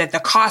 making sure that the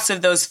costs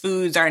of those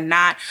foods are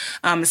not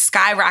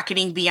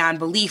skyrocketing beyond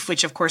belief,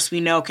 which of course we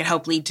know can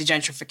help lead to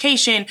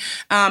gentrification,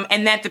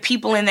 and that the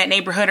people in that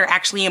neighborhood are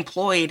actually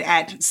employed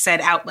at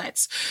said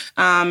outlets.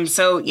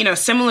 So,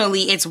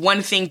 similarly, it's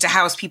one thing to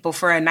house people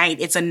for a night.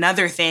 It's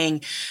another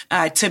thing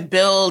to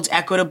build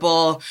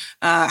equitable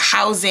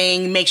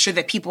housing, make sure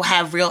that people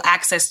have real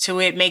access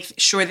to it, make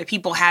sure that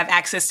people have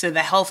access to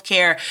the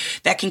healthcare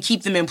that can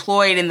keep them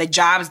employed and the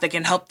jobs that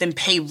can help them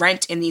pay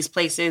rent in these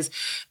places,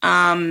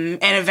 and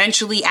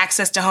eventually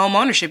access to home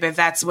ownership if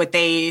that's what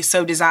they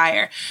so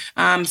desire.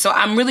 So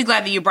I'm really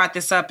glad that you brought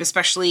this up,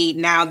 especially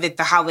now that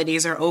the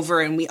holidays are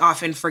over and we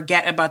often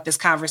forget about this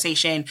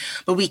conversation,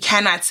 but we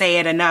cannot say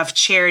it enough.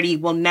 Charity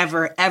will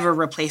never, ever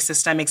replace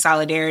systemic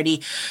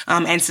solidarity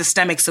and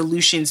systemic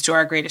solutions to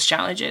our greatest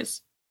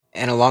challenges.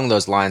 And along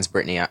those lines,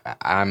 Brittany,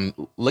 I'm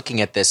looking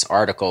at this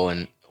article,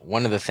 and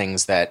one of the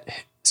things that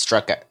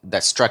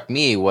struck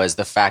me was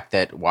the fact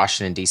that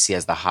Washington, D.C.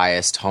 has the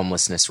highest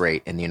homelessness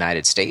rate in the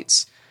United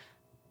States.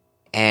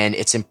 And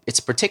it's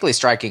particularly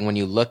striking when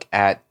you look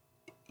at,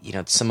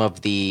 some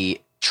of the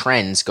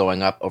trends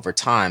going up over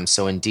time.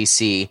 So in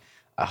D.C.,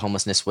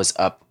 homelessness was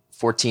up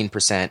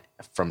 14%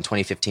 from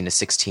 2015 to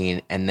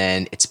 16, and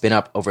then it's been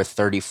up over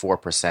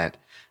 34%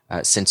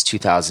 since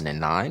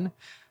 2009.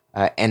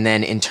 And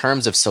then in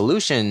terms of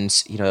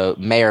solutions,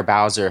 Mayor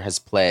Bowser has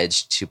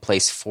pledged to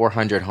place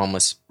 400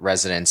 homeless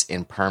residents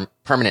in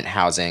permanent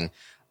housing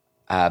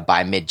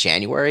by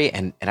mid-January.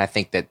 And I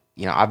think that,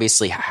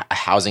 obviously a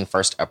housing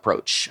first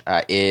approach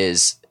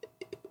is,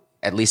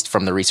 at least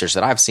from the research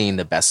that I've seen,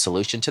 the best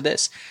solution to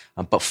this.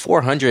 But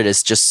 400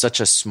 is just such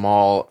a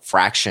small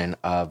fraction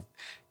of,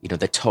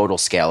 the total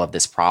scale of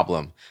this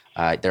problem.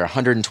 There are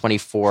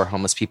 124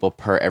 homeless people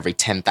per every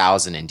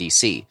 10,000 in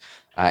DC.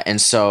 And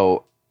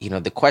so,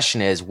 the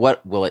question is,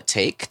 what will it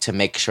take to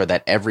make sure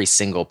that every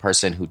single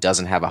person who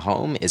doesn't have a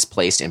home is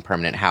placed in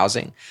permanent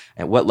housing?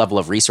 And what level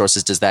of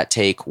resources does that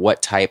take?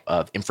 What type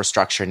of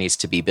infrastructure needs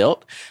to be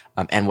built?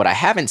 And what I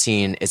haven't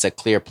seen is a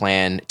clear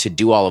plan to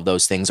do all of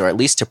those things, or at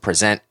least to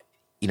present,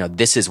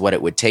 this is what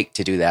it would take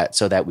to do that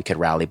so that we could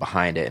rally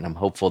behind it. And I'm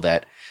hopeful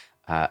that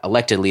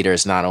elected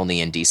leaders, not only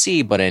in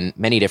DC, but in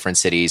many different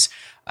cities,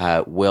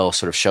 will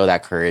sort of show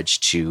that courage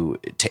to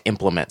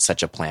implement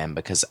such a plan,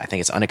 because I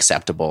think it's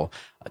unacceptable,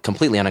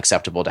 completely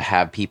unacceptable to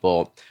have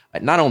people,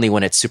 not only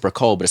when it's super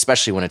cold, but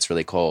especially when it's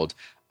really cold,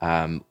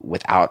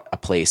 without a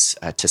place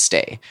to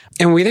stay.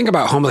 And when we think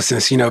about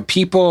homelessness,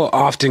 people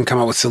often come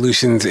up with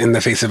solutions in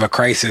the face of a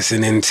crisis.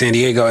 And in San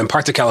Diego and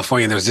parts of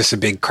California, there was just a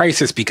big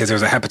crisis because there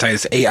was a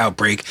hepatitis A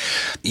outbreak.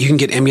 You can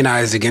get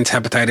immunized against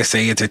hepatitis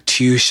A. It's a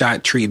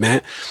 2-shot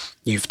treatment.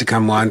 You have to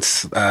come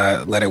once,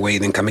 let it wait,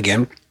 then come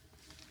again.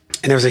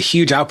 And there was a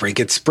huge outbreak.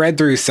 It spread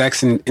through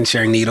sex and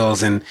sharing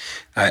needles and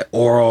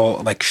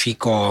oral,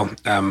 fecal,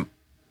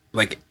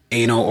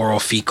 anal, oral,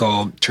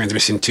 fecal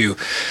transmission too.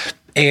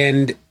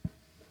 And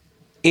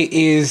it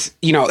is,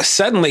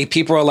 suddenly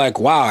people are like,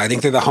 wow, I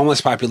think that the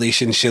homeless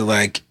population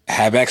should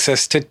have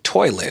access to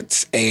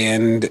toilets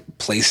and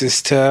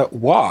places to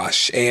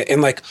wash.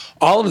 And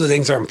all of the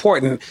things are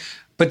important.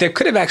 But there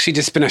could have actually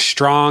just been a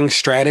strong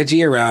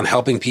strategy around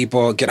helping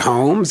people get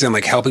homes and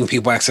helping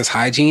people access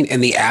hygiene in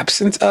the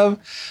absence of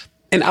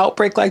an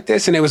outbreak like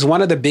this. And it was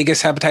one of the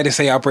biggest hepatitis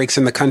A outbreaks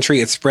in the country.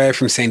 It spread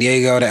from San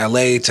Diego to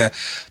LA to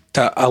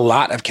a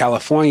lot of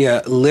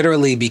California,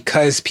 literally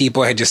because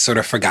people had just sort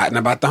of forgotten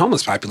about the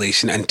homeless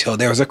population until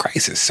there was a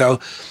crisis. So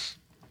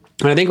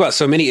when I think about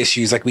so many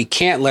issues, we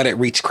can't let it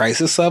reach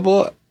crisis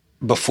level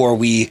before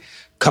we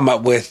come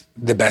up with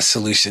the best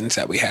solutions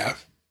that we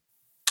have.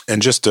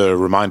 And just a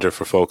reminder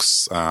for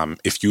folks,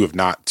 if you have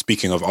not,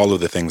 speaking of all of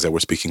the things that we're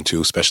speaking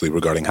to, especially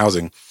regarding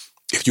housing,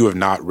 if you have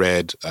not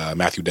read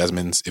Matthew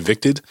Desmond's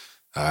Evicted,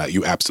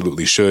 You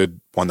absolutely should.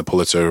 Won the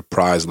Pulitzer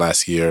Prize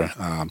last year.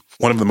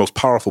 One of the most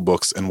powerful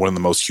books and one of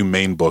the most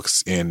humane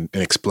books in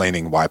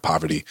explaining why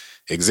poverty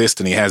exists.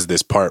 And he has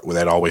this part where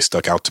that always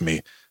stuck out to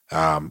me,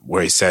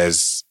 where he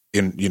says,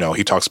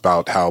 he talks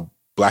about how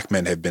Black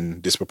men have been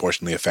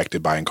disproportionately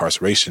affected by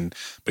incarceration,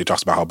 but he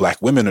talks about how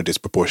Black women are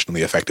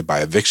disproportionately affected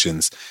by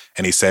evictions.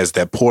 And he says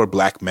that poor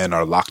Black men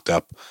are locked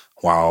up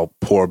while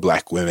poor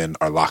Black women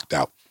are locked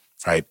out,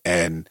 right?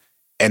 And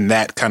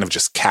that kind of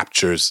just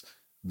captures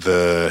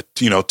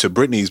to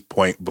Brittany's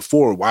point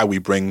before, why we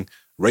bring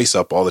race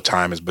up all the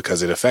time is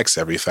because it affects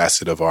every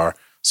facet of our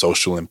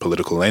social and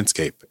political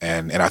landscape.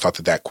 And I thought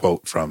that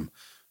quote from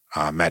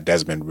Matt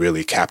Desmond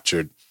really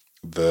captured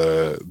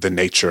the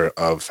nature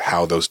of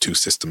how those two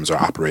systems are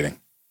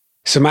operating.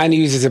 So my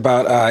news is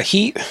about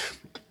heat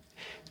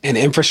and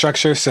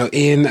infrastructure. So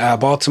in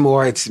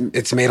Baltimore,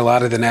 it's made a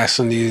lot of the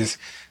national news.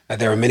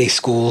 There were many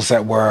schools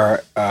that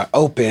were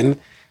open,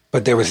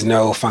 but there was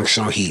no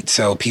functional heat.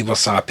 So people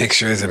saw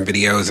pictures and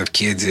videos of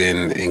kids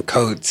in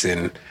coats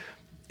and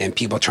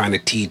people trying to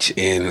teach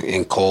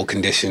in cold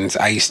conditions.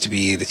 I used to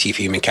be the chief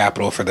human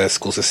capital for the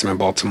school system in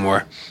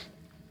Baltimore.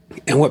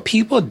 And what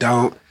people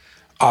don't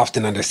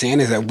often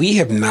understand is that we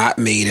have not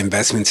made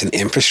investments in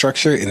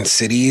infrastructure in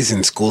cities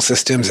and school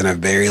systems in a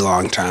very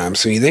long time.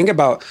 So when you think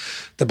about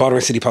the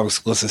Baltimore City public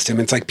school system,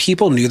 it's like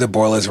people knew the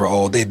boilers were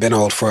old. They've been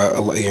old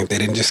they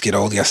didn't just get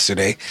old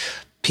yesterday.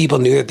 People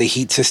knew that the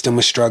heat system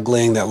was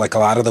struggling, that like a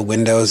lot of the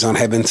windows don't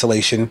have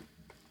insulation.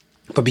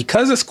 But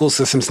because the school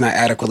system's not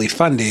adequately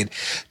funded,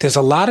 there's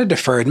a lot of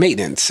deferred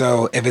maintenance.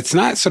 So if it's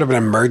not sort of an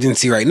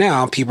emergency right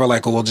now, people are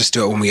like, well, we'll just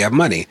do it when we have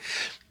money.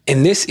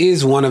 And this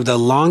is one of the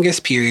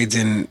longest periods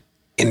in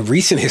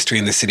recent history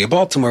in the city of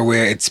Baltimore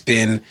where it's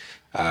been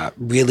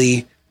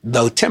really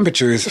low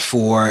temperatures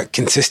for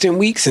consistent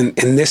weeks. And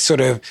this sort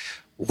of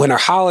winter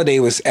holiday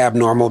was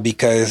abnormal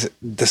because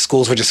the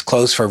schools were just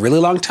closed for a really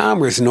long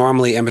time, whereas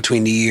normally in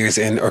between New Year's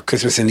or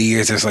Christmas and New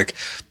Year's, there's like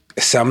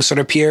some sort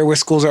of period where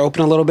schools are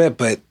open a little bit,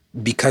 but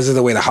because of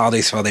the way the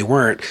holidays fell, they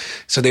weren't.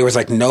 So there was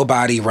like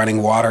nobody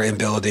running water in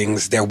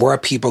buildings. There were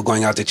people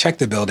going out to check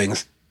the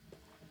buildings,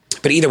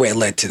 but either way, it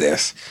led to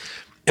this.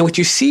 And what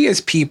you see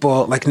is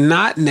people like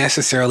not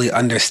necessarily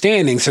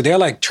understanding. So they're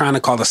like trying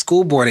to call the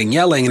school board and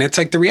yelling. And it's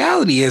like the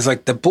reality is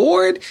like the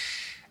board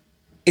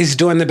is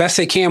doing the best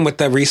they can with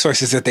the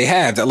resources that they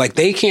have, that like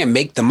they can't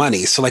make the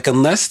money. So like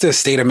unless the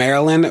state of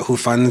Maryland, who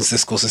funds the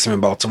school system in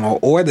Baltimore,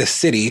 or the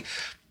city,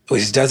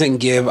 which doesn't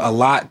give a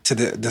lot to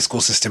the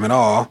school system at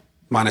all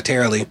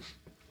monetarily,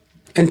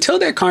 until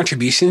their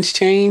contributions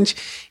change,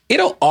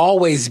 it'll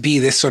always be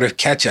this sort of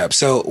catch up.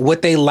 So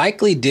what they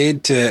likely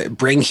did to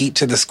bring heat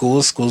to the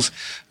schools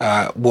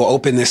will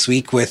open this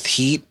week with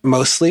heat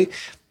mostly,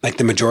 like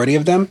the majority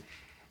of them,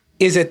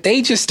 is that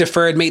they just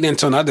deferred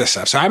maintenance on other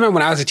stuff. So I remember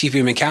when I was at Chief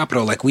Human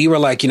Capital, like we were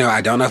like, I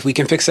don't know if we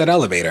can fix that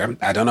elevator.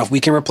 I don't know if we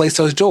can replace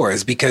those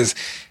doors because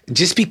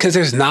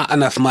there's not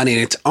enough money.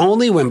 And it's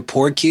only when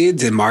poor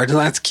kids and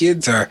marginalized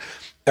kids are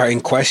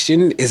in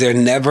question is there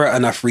never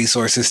enough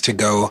resources to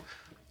go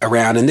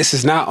around. And this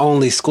is not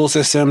only school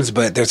systems,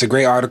 but there's a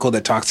great article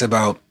that talks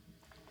about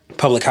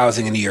public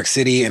housing in New York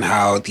City and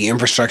how the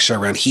infrastructure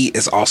around heat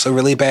is also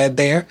really bad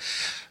there.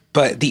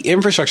 But the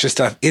infrastructure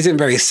stuff isn't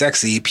very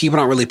sexy. People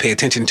don't really pay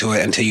attention to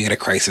it until you get a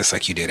crisis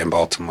like you did in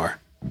Baltimore.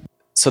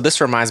 So this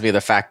reminds me of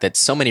the fact that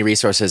so many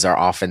resources are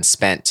often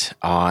spent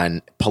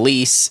on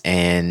police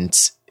and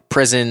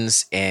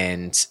prisons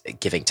and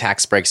giving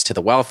tax breaks to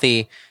the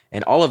wealthy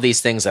and all of these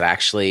things that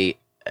actually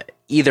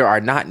either are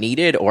not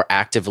needed or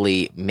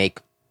actively make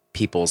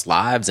people's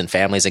lives and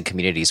families and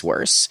communities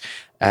worse,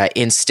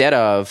 instead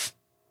of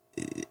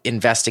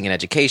investing in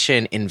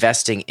education,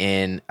 investing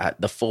in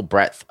the full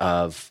breadth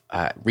of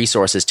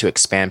resources to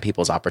expand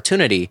people's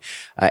opportunity.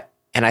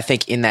 And I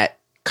think in that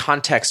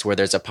context where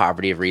there's a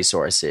poverty of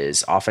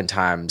resources,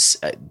 oftentimes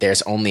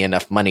there's only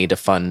enough money to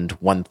fund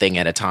one thing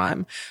at a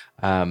time.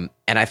 And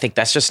I think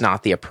that's just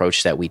not the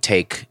approach that we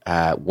take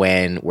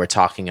when we're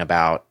talking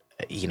about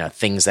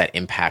things that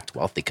impact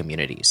wealthy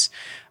communities.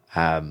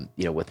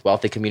 With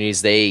wealthy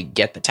communities, they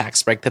get the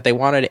tax break that they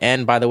wanted.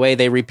 And by the way,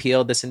 they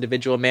repealed this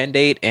individual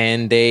mandate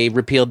and they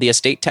repealed the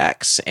estate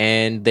tax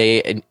and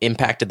they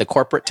impacted the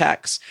corporate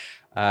tax.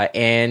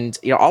 And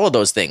all of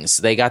those things,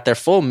 they got their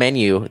full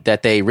menu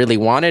that they really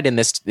wanted in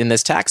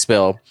this tax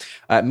bill.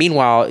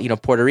 Meanwhile,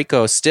 Puerto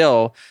Rico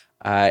still,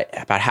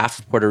 about half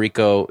of Puerto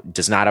Rico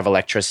does not have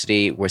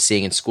electricity. We're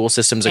seeing in school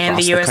systems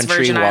across the country. And the U.S.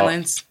 Virgin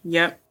Islands.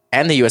 Yep.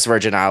 And the U.S.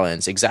 Virgin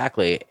Islands,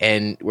 exactly.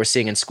 And we're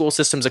seeing in school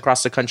systems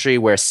across the country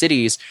where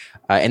cities,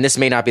 and this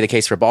may not be the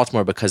case for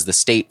Baltimore because the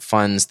state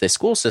funds the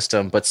school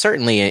system, but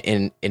certainly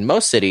in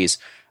most cities,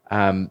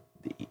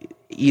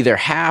 either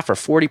half or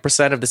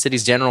 40% of the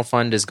city's general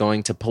fund is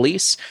going to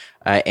police.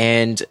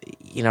 And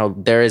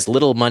there is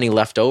little money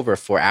left over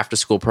for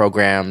after-school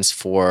programs,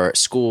 for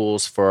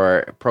schools,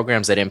 for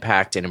programs that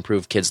impact and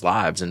improve kids'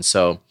 lives. And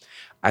so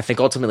I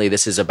think ultimately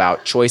this is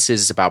about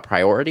choices, about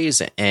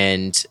priorities,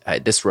 and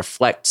this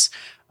reflects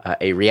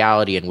a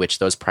reality in which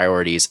those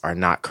priorities are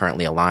not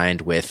currently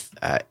aligned with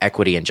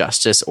equity and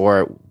justice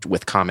or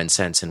with common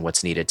sense and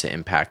what's needed to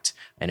impact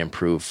and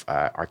improve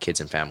our kids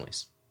and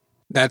families.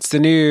 That's the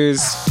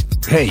news.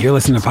 Hey, you're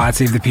listening to Pod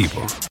Save the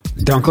People.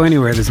 Don't go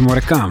anywhere. There's more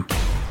to come.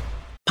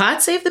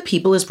 Pod Save the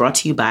People is brought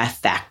to you by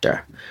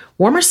Factor.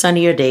 Warmer,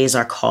 sunnier days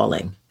are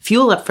calling.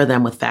 Fuel up for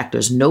them with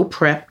Factor's no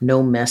prep,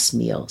 no mess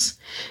meals.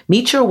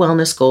 Meet your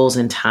wellness goals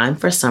in time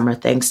for summer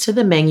thanks to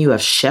the menu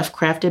of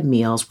chef-crafted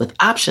meals with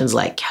options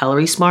like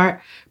Calorie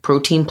Smart,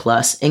 Protein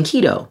Plus, and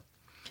Keto.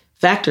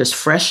 Factor's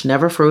fresh,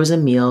 never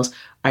frozen meals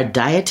are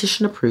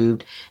dietitian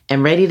approved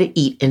and ready to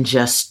eat in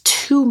just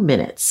 2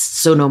 minutes.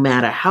 So no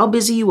matter how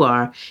busy you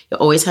are,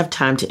 you'll always have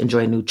time to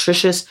enjoy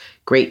nutritious,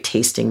 great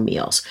tasting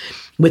meals.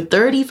 With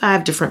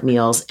 35 different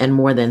meals and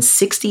more than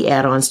 60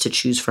 add-ons to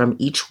choose from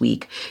each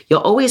week, you'll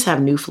always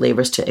have new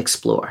flavors to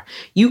explore.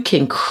 You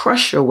can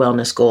crush your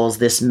wellness goals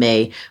this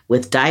May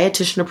with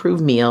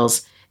dietitian-approved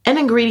meals and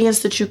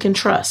ingredients that you can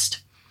trust.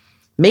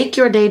 Make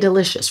your day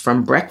delicious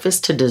from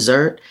breakfast to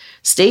dessert.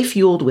 Stay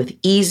fueled with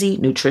easy,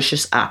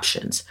 nutritious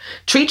options.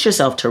 Treat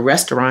yourself to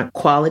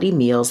restaurant-quality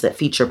meals that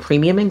feature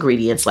premium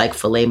ingredients like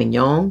filet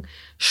mignon,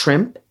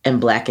 shrimp, and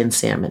blackened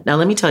salmon. Now,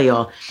 let me tell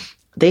y'all,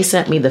 they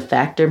sent me the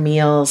Factor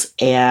meals,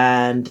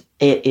 and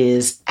it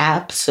is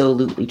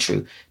absolutely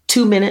true.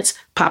 2 minutes,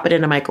 pop it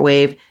in a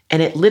microwave, and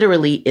it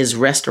literally is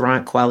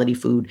restaurant quality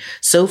food.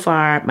 So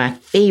far, my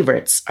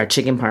favorites are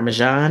chicken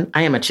parmesan.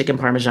 I am a chicken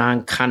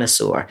parmesan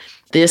connoisseur.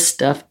 This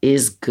stuff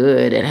is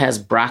good. It has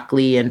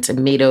broccoli and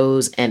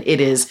tomatoes, and it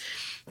is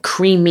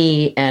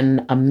creamy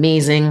and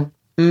amazing.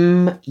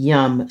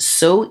 Yum.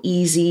 So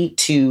easy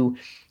to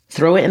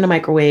throw it in the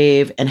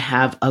microwave and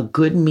have a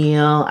good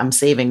meal. I'm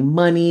saving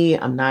money.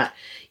 I'm not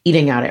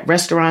eating out at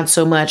restaurants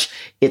so much.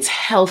 It's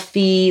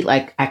healthy.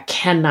 Like, I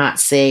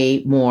cannot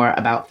say more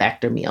about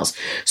Factor meals.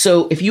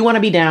 So if you want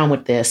to be down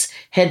with this,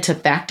 head to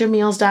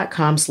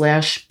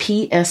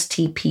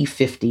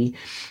factormeals.com/PSTP50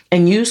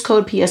 and use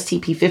code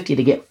PSTP50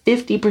 to get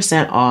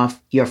 50% off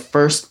your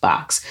first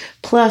box,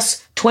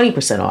 plus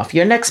 20% off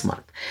your next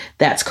month.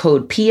 That's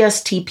code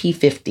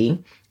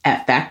PSTP50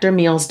 at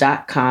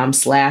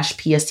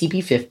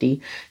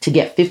factormeals.com/PSTP50 to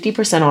get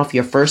 50% off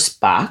your first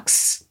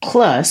box,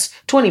 plus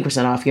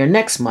 20% off your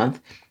next month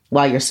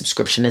while your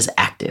subscription is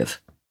active.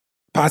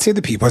 Pod Save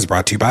the People is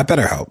brought to you by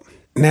BetterHelp.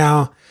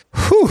 Now,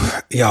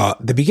 y'all,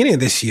 the beginning of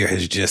this year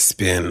has just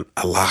been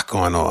a lot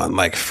going on,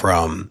 like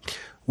from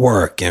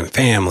work and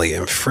family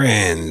and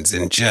friends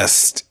and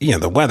just,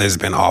 the weather's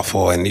been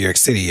awful in New York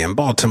City and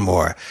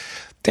Baltimore.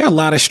 There are a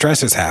lot of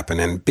stressors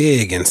happening,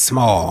 big and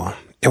small.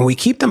 And when we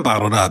keep them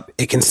bottled up,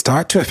 it can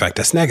start to affect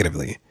us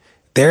negatively.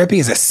 Therapy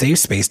is a safe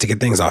space to get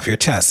things off your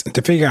chest and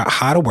to figure out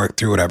how to work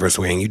through whatever's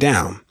weighing you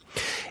down.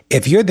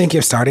 If you're thinking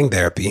of starting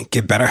therapy,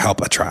 give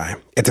BetterHelp a try.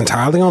 It's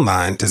entirely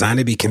online, designed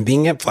to be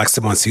convenient,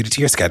 flexible, and suited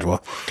to your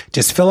schedule.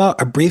 Just fill out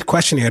a brief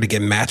questionnaire to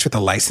get matched with a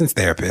licensed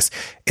therapist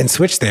and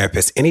switch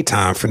therapists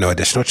anytime for no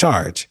additional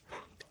charge.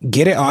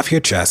 Get it off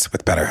your chest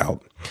with BetterHelp.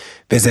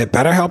 Visit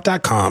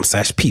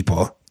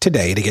BetterHelp.com/people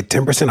today to get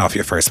 10% off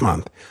your first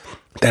month.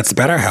 That's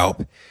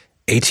BetterHelp,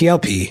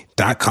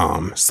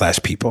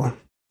 HELP.com/people.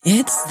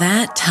 It's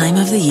that time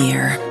of the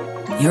year.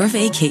 Your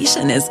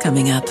vacation is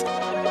coming up.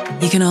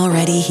 You can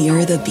already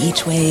hear the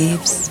beach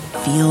waves,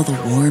 feel the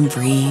warm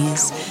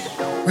breeze,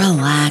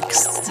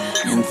 relax,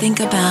 and think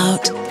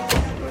about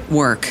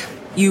work.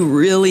 You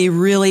really,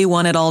 really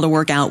want it all to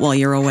work out while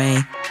you're away.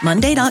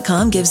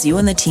 Monday.com gives you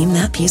and the team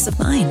that peace of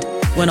mind.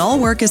 When all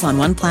work is on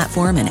one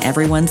platform and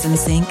everyone's in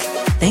sync,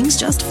 things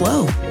just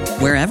flow.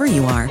 Wherever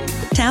you are,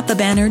 tap the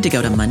banner to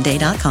go to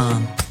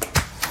Monday.com.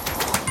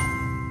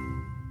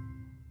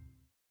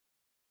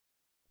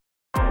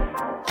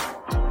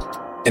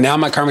 And now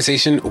my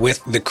conversation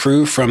with the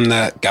crew from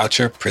the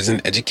Goucher Prison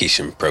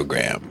Education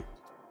Program.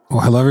 Well,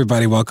 hello,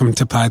 everybody. Welcome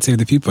to Pod Save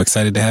the People.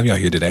 Excited to have y'all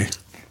here today.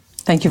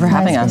 Thank you for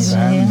having us.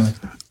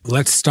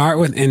 Let's start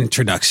with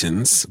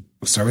introductions.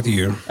 We'll start with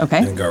you. Okay.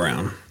 And go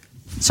around.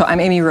 So I'm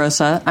Amy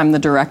Rosa. I'm the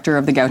director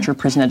of the Goucher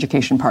Prison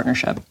Education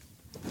Partnership.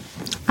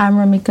 I'm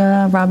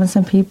Ramika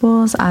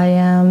Robinson-Peoples. I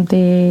am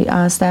the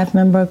staff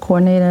member,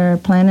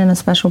 coordinator, planning and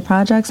special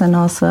projects, and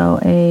also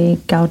a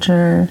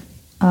Goucher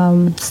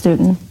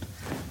student.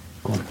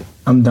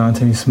 I'm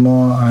Dante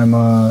Small. I'm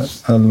an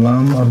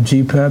alum of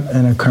GPEP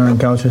and a current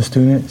Goucher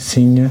student,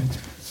 senior.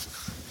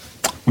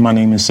 My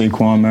name is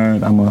Saquon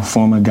Merritt. I'm a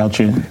former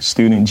Goucher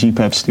student,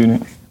 GPEP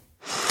student.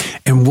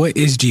 And what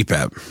is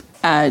GPEP?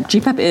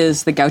 GPEP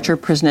is the Goucher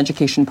Prison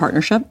Education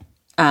Partnership.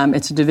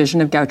 It's a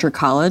division of Goucher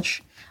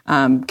College.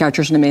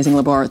 Goucher's an amazing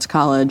liberal arts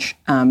college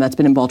that's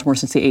been in Baltimore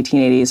since the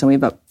 1880s, and we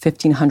have about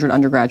 1,500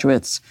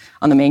 undergraduates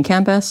on the main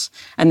campus.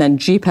 And then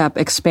GPEP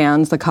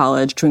expands the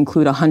college to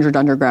include 100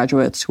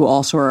 undergraduates who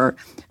also are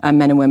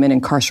men and women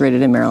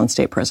incarcerated in Maryland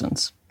state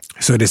prisons.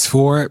 So it is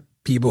for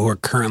people who are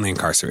currently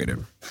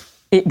incarcerated.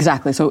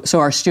 Exactly. So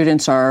our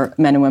students are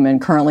men and women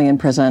currently in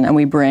prison, and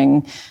we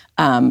bring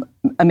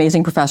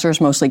Amazing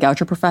professors, mostly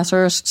Goucher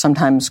professors,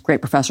 sometimes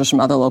great professors from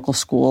other local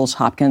schools,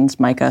 Hopkins,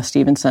 Micah,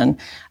 Stevenson,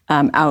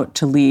 out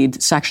to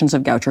lead sections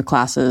of Goucher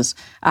classes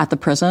at the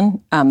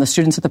prison. The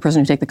students at the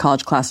prison who take the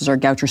college classes are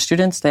Goucher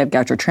students. They have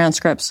Goucher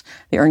transcripts.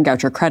 They earn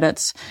Goucher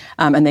credits.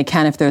 And they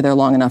can, if they're there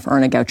long enough,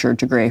 earn a Goucher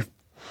degree.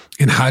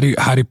 And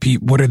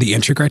what are the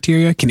entry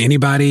criteria? Can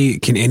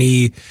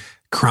any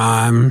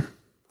crime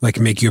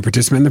make you a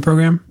participant in the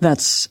program?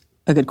 That's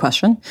a good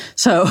question.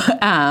 So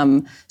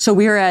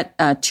we are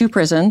at 2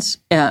 prisons.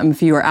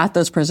 If you are at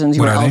those prisons,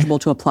 you are eligible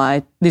to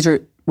apply.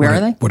 Where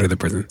are they? What are the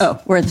prisons?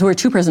 Oh, we're at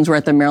 2 prisons. We're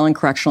at the Maryland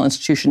Correctional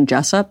Institution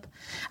Jessup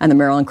and the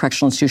Maryland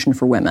Correctional Institution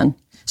for Women.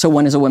 So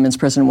one is a women's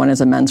prison, one is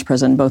a men's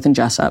prison, both in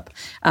Jessup.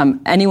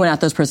 Anyone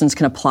at those prisons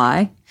can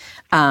apply.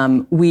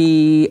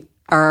 We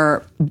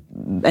are,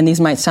 and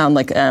these might sound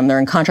like they're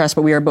in contrast,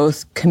 but we are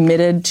both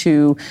committed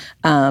to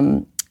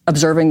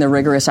observing the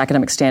rigorous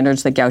academic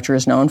standards that Goucher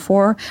is known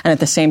for, and at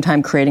the same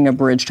time creating a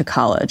bridge to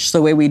college. So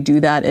the way we do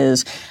that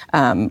is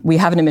we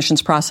have an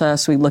admissions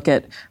process. We look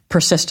at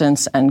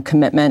persistence and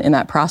commitment in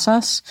that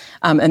process,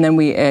 and then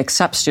we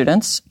accept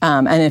students.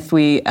 And if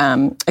we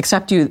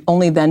accept you,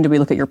 only then do we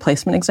look at your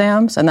placement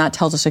exams, and that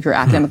tells us if you're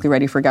academically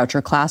ready for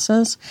Goucher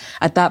classes.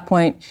 At that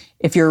point,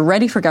 if you're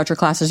ready for Goucher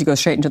classes, you go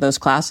straight into those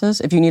classes.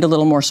 If you need a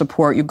little more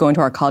support, you go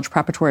into our college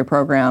preparatory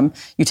program.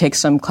 You take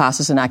some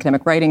classes in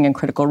academic writing and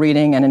critical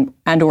reading and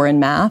or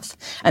in math,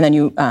 and then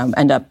you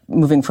end up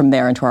moving from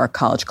there into our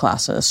college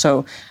classes.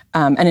 So,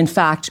 and in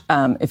fact,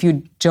 if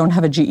you don't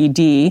have a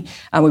GED,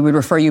 we would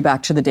refer you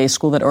back to the day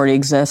school that already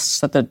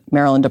exists that the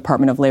Maryland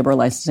Department of Labor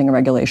Licensing and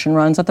Regulation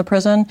runs at the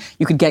prison.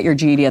 You could get your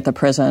GED at the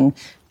prison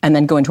and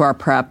then go into our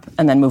prep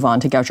and then move on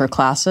to Goucher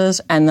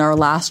classes. And in our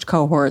last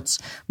cohorts,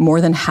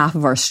 more than half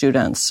of our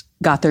students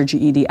got their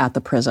GED at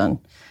the prison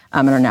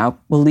and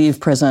will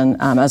leave prison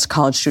as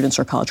college students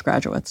or college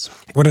graduates.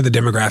 What are the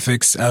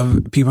demographics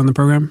of people in the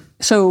program?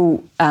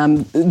 So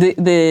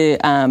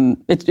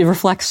it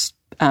reflects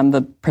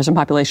the prison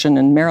population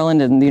in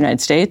Maryland and the United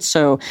States.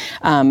 So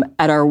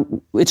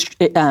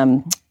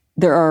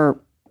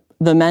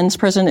the men's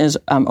prison is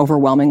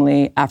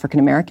overwhelmingly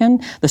African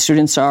American. The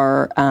students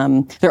are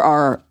there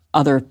are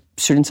other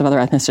students of other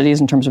ethnicities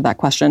in terms of that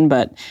question,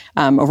 but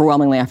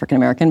overwhelmingly African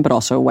American, but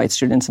also white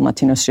students and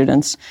Latino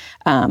students.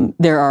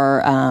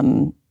 They're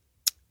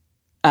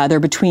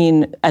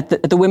between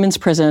at the women's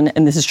prison,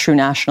 and this is true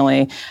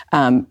nationally.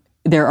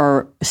 There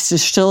are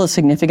still a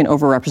significant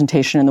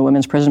overrepresentation in the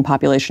women's prison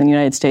population in the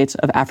United States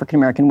of African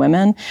American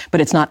women,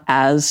 but it's not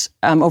as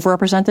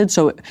overrepresented.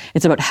 So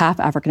it's about half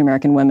African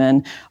American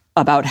women,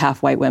 about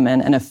half white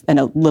women, and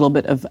a little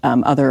bit of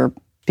other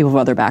people of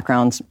other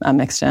backgrounds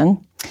mixed in.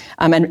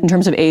 And in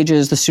terms of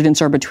ages, the students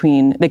are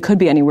they could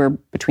be anywhere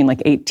between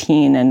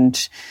 18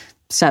 and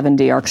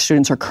 70. Our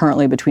students are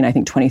currently between, I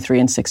think,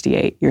 23 and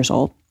 68 years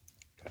old.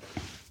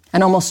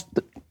 And almost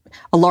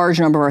a large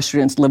number of our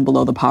students lived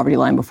below the poverty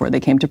line before they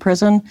came to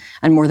prison,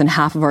 and more than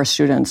half of our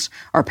students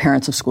are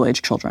parents of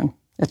school-age children.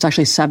 It's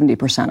actually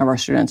 70% of our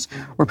students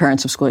were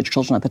parents of school-age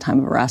children at the time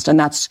of arrest, and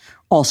that's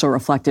also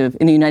reflective.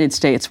 In the United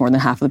States, more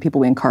than half of the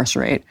people we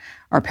incarcerate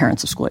are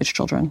parents of school-age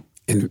children.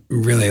 And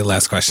really,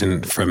 last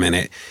question for a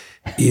minute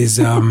is,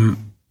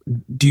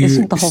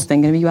 Isn't the whole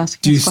thing going to be you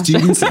asking this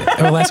question?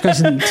 Last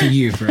question to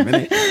you for a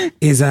minute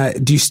is,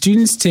 do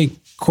students take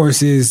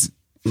courses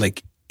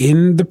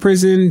in the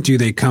prison? Do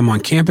they come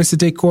on campus to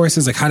take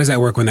courses? How does that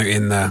work when they're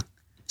in the...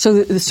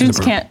 So the students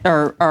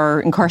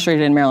are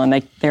incarcerated in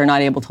Maryland. They're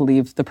not able to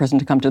leave the prison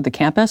to come to the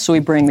campus, so we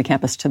bring the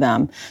campus to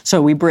them.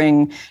 So we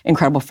bring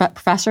incredible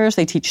professors.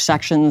 They teach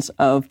sections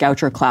of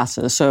Goucher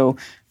classes. So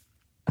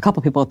a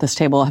couple people at this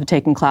table have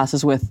taken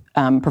classes with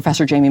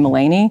Professor Jamie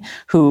Mullaney,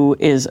 who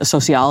is a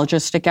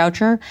sociologist at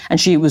Goucher, and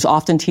she was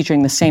often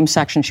teaching the same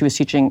section she was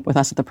teaching with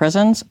us at the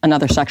prisons,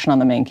 another section on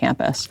the main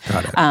campus.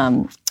 Got it.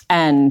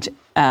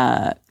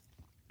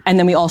 And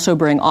then we also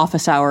bring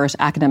office hours,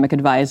 academic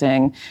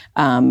advising,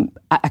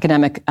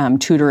 academic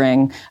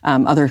tutoring,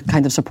 other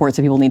kinds of supports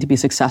that people need to be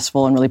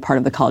successful and really part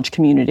of the college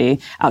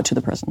community out to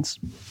the prisons.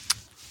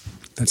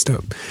 That's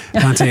dope.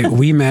 Dante,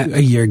 we met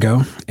a year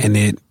ago,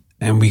 and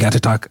we got to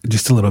talk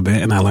just a little bit,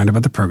 and I learned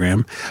about the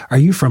program. Are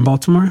you from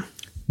Baltimore?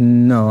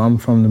 No, I'm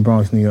from the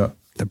Bronx, New York.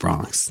 The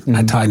Bronx. Mm-hmm.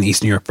 I taught in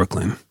East New York,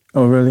 Brooklyn.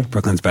 Oh, really?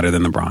 Brooklyn's better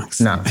than the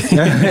Bronx. No.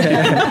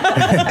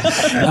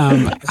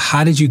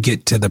 How did you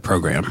get to the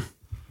program?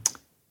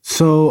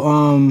 So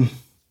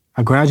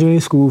I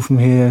graduated school from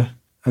here.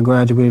 I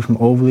graduated from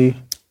Overly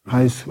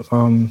High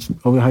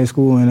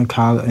School in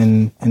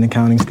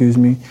accounting, excuse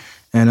me.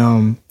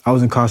 And I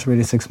was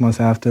incarcerated 6 months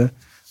after.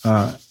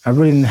 I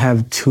really didn't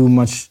have too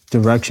much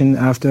direction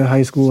after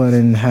high school. I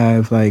didn't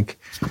have it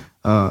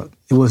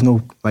was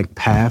no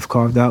path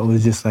carved out. It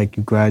was just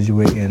you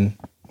graduate and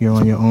you're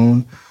on your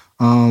own.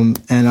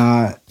 And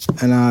I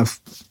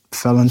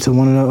fell into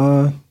one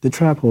of the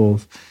trap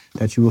holes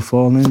that you would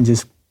fall in,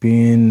 just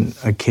being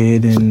a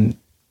kid in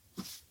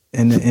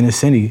a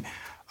city.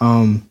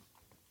 So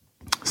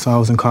I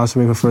was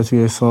incarcerated for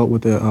first-degree assault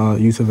with the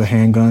use of a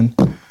handgun.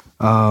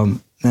 And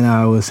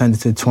I was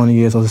sentenced to 20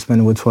 years. I was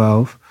suspended with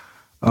 12.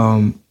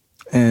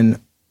 And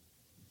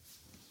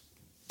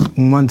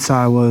once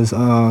I was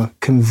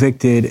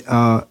convicted,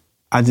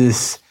 I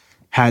just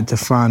had to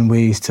find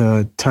ways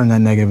to turn that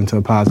negative into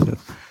a positive.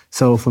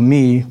 So for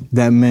me,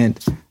 that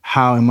meant,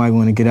 how am I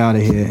going to get out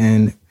of here?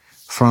 And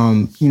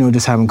from,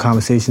 just having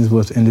conversations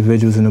with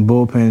individuals in the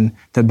bullpen,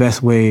 the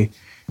best way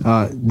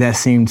that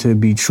seemed to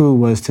be true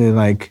was to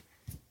like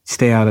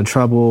stay out of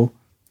trouble,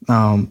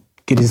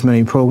 get as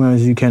many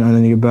programs as you can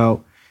under your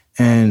belt.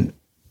 And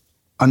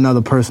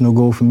another personal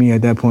goal for me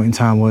at that point in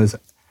time was,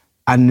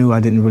 I knew I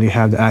didn't really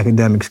have the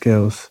academic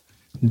skills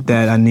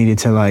that I needed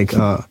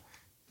to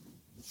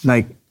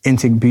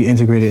be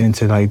integrated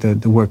into like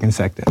the working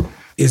sector.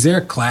 Is there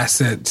a class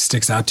that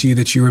sticks out to you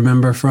that you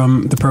remember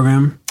from the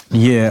program?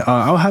 Yeah,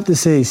 I would have to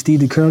say Steve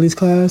DeCurley's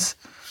class,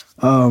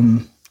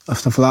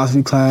 the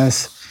philosophy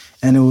class,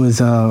 and it was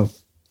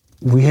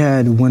we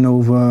went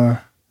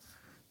over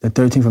the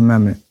 13th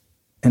Amendment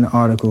in the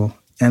article,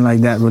 and like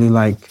that really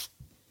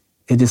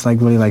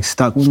really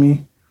stuck with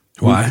me.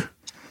 Why?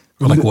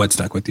 Or like what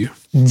stuck with you?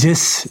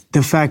 Just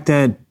the fact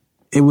that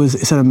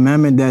it's an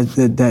amendment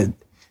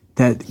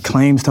that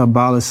claims to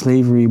abolish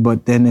slavery,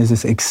 but then there's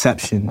this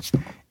exception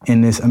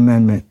in this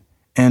amendment.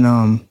 And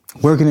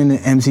working in the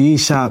MCE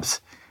shops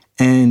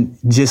and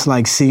just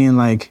like seeing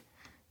like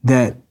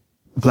that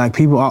Black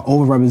people are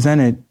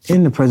overrepresented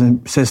in the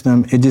prison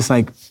system, it just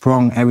like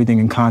brought everything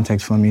in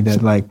context for me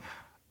that like,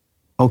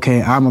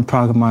 okay, I'm a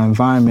product of my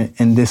environment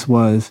and this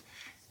was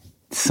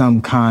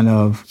some kind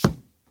of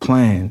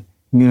plan.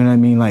 You know what I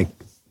mean? Like,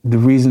 the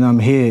reason I'm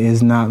here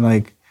is not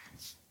like,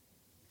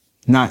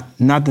 not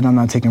that I'm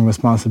not taking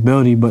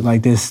responsibility, but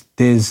like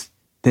there's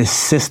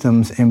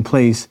systems in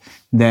place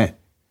that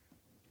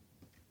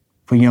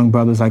for young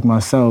brothers like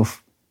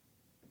myself,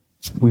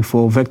 we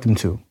fall victim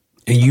to.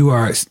 And you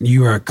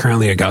are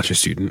currently a Goucher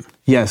student.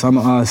 Yes, I'm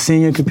a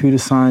senior computer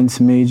science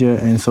major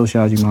and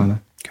sociology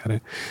minor. Got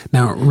it.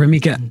 Now,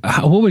 Remika,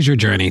 what was your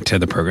journey to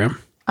the program?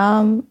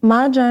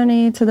 My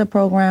journey to the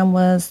program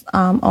was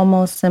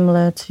almost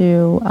similar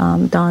to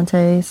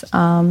Dante's.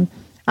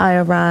 I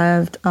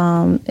arrived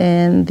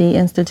in the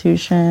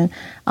institution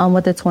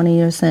with a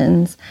 20-year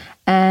sentence.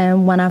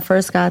 And when I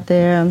first got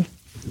there,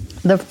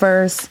 the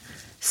first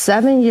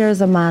 7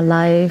 years of my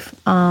life,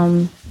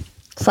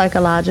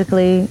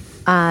 psychologically,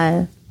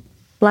 I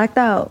blacked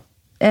out.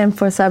 And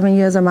for 7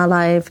 years of my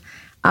life,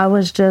 I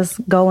was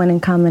just going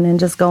and coming and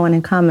just going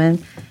and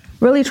coming,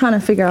 really trying to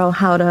figure out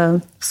how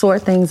to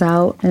sort things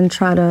out and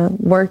try to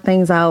work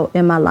things out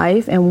in my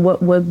life and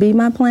what would be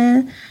my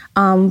plan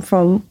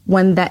from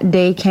when that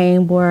day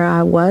came where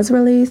I was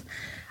released.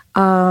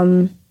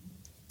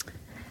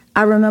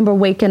 I remember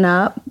waking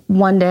up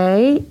one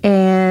day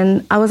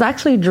and I was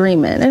actually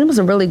dreaming, and it was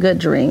a really good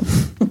dream.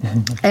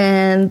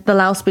 And the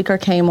loudspeaker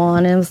came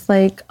on and it was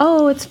like,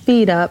 oh, it's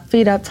feed up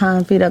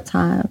time.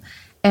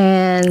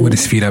 And what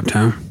is feed up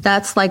time?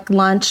 That's like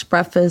lunch,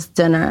 breakfast,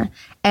 dinner.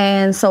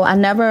 And so I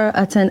never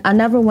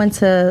went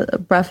to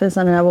breakfast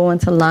and I never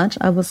went to lunch.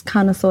 I was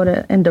kind of sort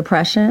of in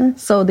depression.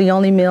 So the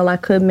only meal I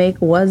could make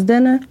was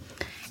dinner.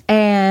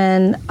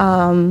 And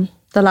the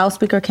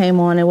loudspeaker came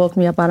on and woke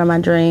me up out of my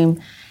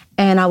dream.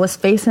 And I was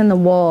facing the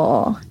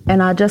wall.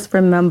 And I just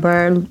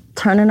remember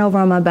turning over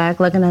on my back,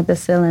 looking at the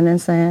ceiling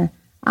and saying,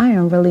 I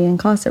am really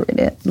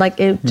incarcerated. Like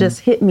it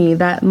just hit me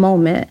that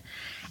moment.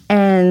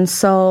 And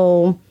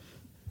so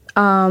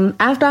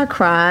after I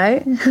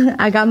cried,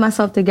 I got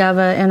myself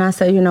together and I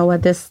said, you know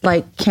what, this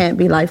like can't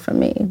be life for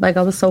me. Like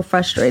I was so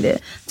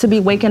frustrated to be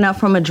waking up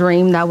from a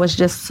dream that was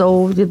just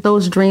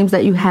those dreams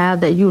that you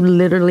have that you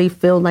literally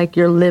feel like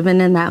you're living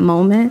in that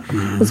moment.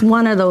 It was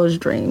one of those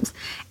dreams.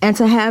 And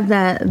to have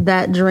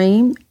that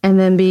dream and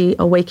then be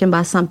awakened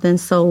by something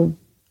so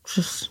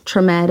just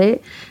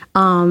traumatic,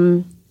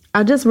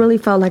 I just really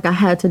felt like I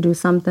had to do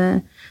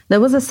something. There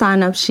was a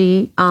sign-up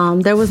sheet.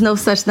 There was no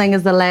such thing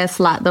as the last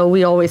slot, though.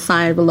 We always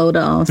signed below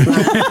the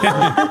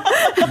slot.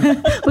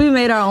 We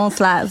made our own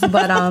slots.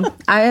 But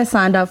I had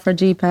signed up for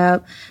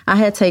GPEP. I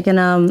had taken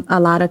a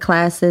lot of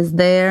classes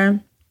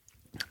there.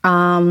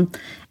 Anne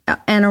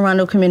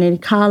Arundel Community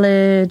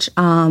College.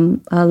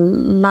 A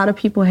lot of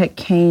people had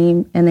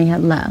came and they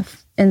had left.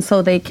 And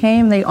so they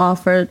came, they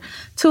offered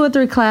 2 or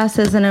 3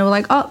 classes, and they were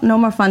like, oh, no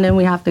more funding,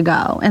 we have to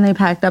go. And they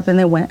packed up and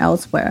they went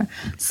elsewhere.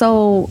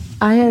 So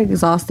I had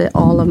exhausted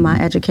all of my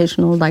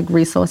educational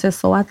resources.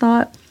 So I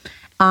thought,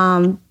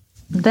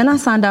 then I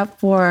signed up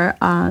for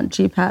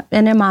GPEP.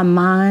 And in my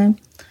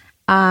mind,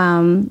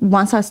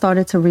 once I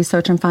started to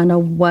research and find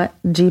out what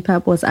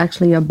GPEP was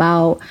actually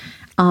about,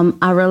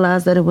 I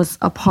realized that it was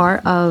a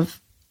part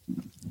of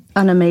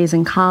an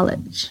amazing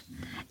college.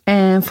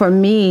 And for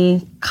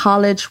me,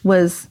 college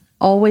was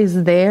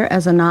always there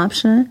as an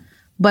option,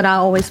 but I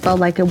always felt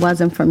like it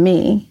wasn't for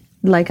me.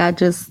 Like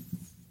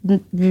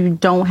you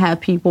don't have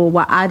people,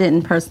 well, I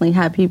didn't personally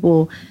have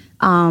people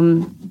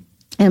in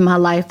my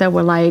life that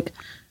were like,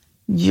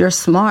 you're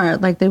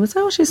smart. Like they would say,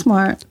 oh, she's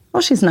smart.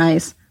 Oh, she's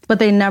nice. But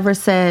they never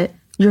said,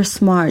 you're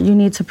smart. You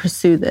need to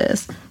pursue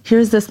this.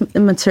 Here's this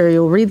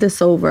material. Read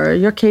this over.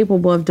 You're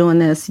capable of doing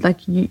this. Like,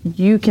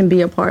 you can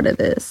be a part of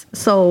this.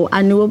 So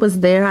I knew it was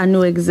there. I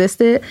knew it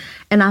existed.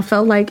 And I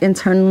felt like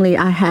internally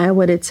I had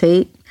what it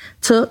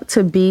took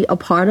to be a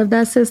part of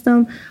that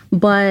system.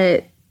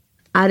 But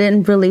I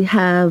didn't really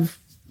have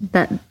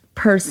that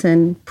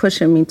person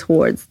pushing me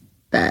towards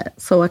that.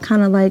 So I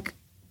kind of like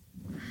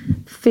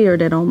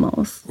feared it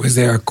almost. Was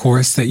there a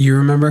course that you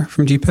remember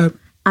from GPEP?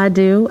 I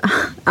do.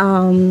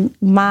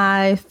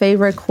 My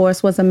favorite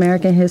course was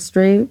American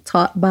History,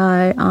 taught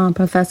by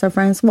Professor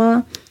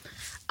Francois.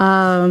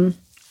 That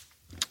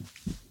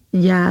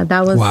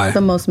was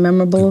the most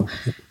memorable.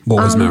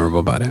 What was memorable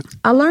about it?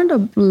 I learned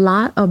a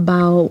lot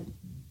about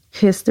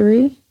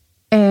history,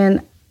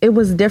 and it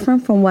was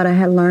different from what I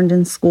had learned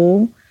in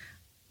school.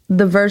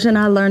 The version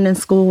I learned in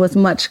school was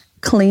much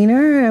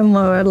cleaner and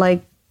more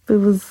like,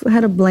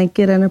 had a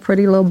blanket and a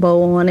pretty little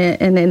bow on it,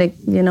 and then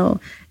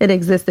it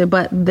existed.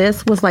 But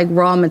this was like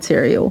raw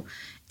material,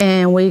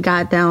 and we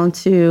got down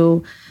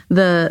to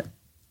the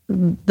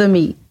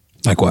meat.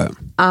 Like what?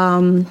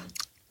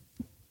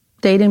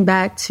 Dating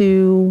back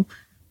to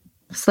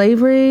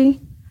slavery,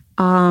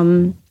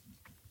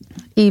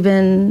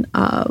 even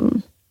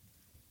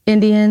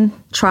Indian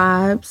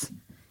tribes,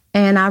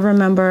 and I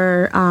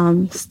remember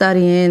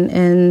studying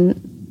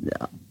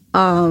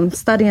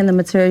the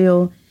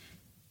material.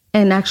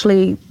 And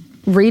actually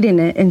reading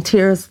it and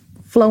tears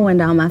flowing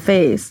down my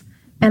face.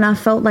 And I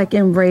felt like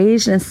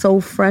enraged and so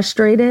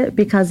frustrated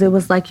because it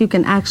was like you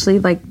can actually,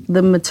 like,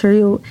 the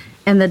material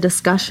and the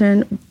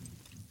discussion,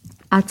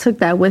 I took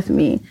that with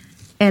me.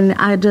 And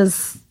I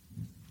don't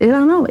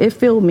know, it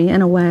filled me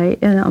in a way.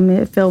 And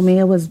it filled me,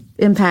 it was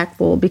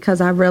impactful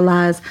because I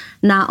realized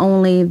not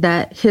only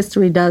that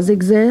history does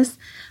exist,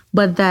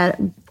 but that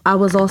I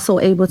was also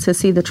able to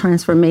see the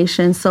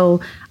transformation.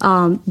 So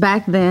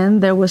back then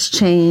there was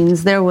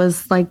chains, there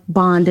was like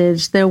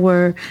bondage, there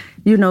were,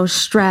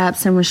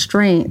 straps and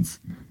restraints.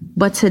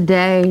 But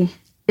today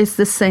it's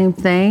the same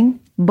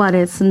thing, but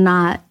it's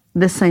not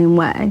the same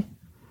way.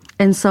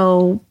 And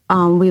so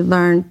we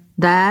learned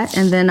that.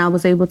 And then I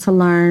was able to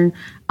learn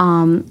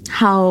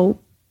how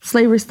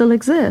slavery still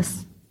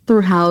exists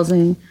through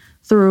housing,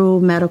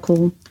 through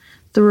medical,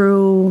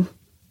 through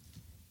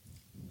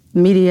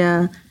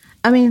media,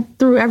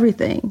 through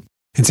everything.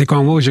 And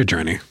Saquon, what was your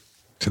journey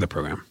to the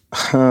program?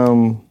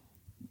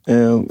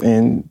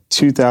 In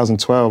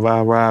 2012, I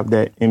arrived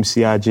at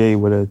MCIJ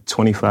with a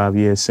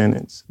 25-year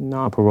sentence,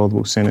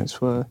 non-parolable sentence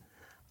for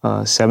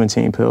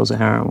 17 pills of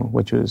heroin,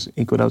 which was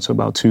equal up to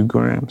about 2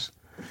 grams.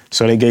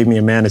 So they gave me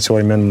a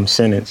mandatory minimum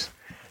sentence.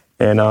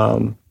 And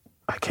I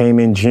came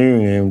in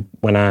June, and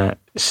when I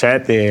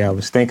sat there, I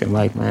was thinking,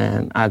 like,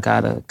 man, I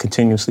gotta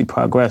continuously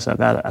progress.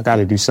 I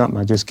gotta do something.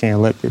 I just can't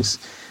let this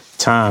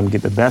time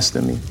get the best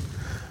of me.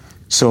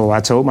 So I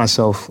told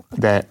myself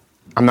that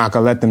I'm not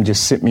gonna let them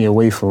just sit me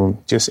away for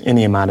just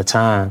any amount of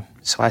time.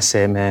 So I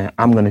said, man,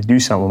 I'm gonna do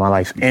something with my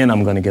life, and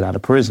I'm gonna get out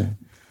of prison.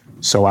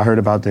 So I heard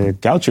about the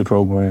Goucher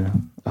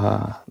program.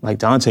 Like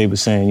Dante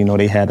was saying,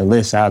 they had a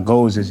list. How it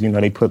goes is,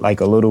 they put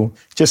like a little,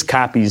 just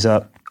copies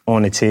up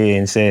on the tier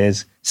and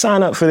says,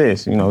 sign up for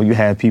this. You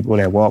have people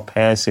that walk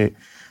past it.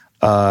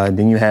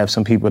 Then you have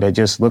some people that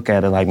just look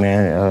at it like,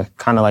 man,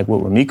 kind of like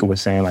what Ramika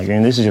was saying, like,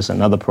 man, this is just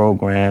another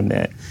program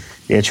that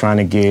they're trying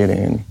to get.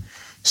 And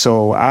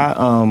so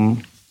I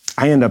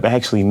end up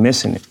actually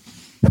missing it.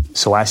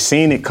 So I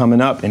seen it coming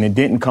up, and it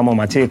didn't come on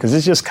my tier because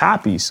it's just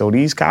copies. So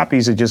these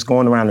copies are just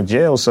going around the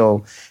jail.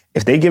 So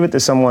if they give it to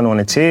someone on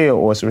a tier,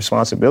 or it's the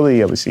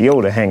responsibility of a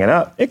CEO to hang it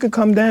up, it could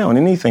come down.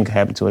 Anything could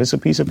happen to it. It's a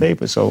piece of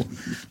paper. So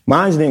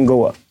mine didn't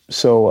go up.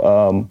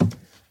 So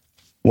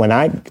when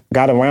I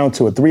got around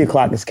to it, 3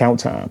 o'clock is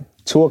count time.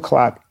 2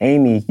 o'clock,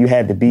 Amy, you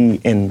had to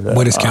be in the...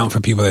 What is count for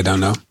people that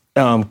don't know?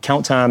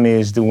 Count time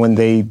is when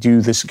they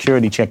do the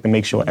security check to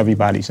make sure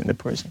everybody's in the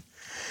prison.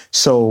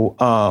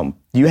 So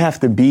you have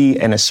to be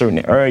in a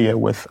certain area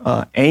with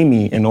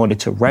Amy in order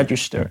to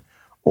register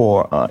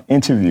or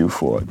interview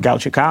for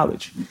Goucher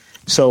College.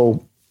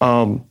 So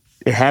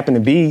it happened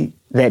to be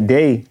that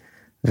day,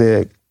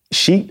 the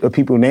sheet of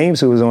people's names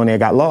who was on there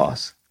got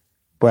lost.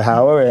 But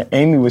however,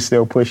 Amy was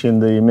still pushing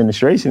the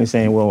administration and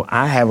saying, well,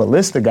 I have a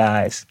list of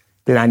guys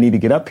that I need to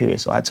get up here.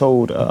 So I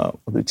told a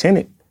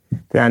lieutenant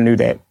that I knew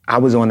that I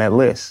was on that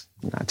list.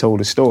 I told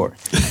the story.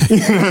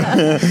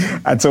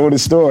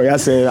 I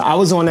said, I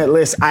was on that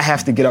list. I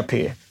have to get up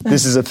here.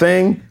 This is a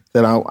thing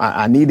that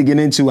I need to get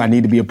into. I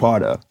need to be a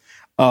part of.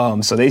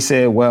 So they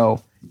said,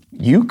 well,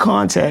 you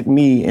contact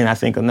me in, I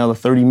think, another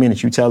 30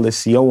 minutes. You tell the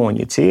CO on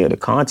your tier to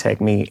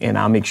contact me, and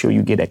I'll make sure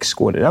you get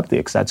escorted up there,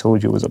 because I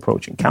told you it was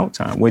approaching count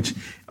time, which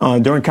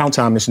during count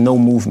time, it's no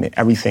movement.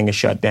 Everything is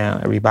shut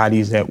down.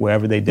 Everybody's at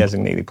wherever their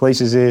designated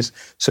places is,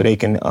 so they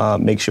can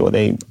make sure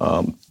they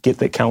get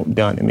the count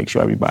done and make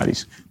sure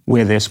everybody's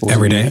where they're supposed to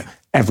be. Every day?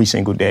 Every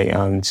single day.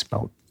 It's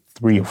about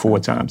 3 or 4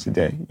 times a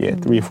day. Yeah,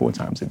 3 or 4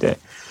 times a day.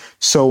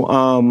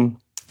 So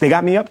they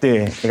got me up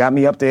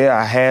there.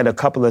 I had a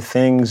couple of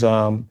things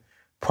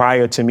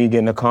prior to me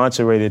getting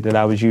incarcerated that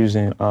I was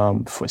using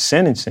for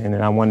sentencing,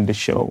 and I wanted to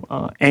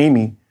show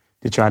Amy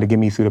to try to get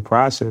me through the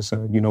process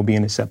of,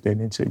 being accepted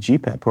into a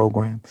GPAT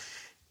program.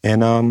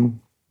 And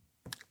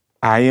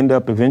I ended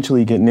up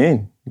eventually getting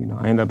in.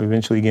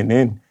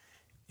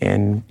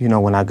 And,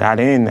 when I got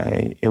in,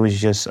 it was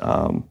just,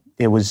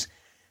 it was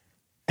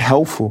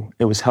helpful.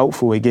 It was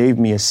helpful. It gave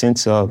me a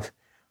sense of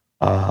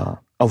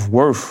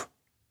worth,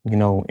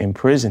 in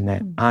prison,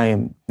 that I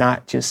am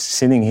not just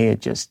sitting here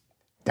just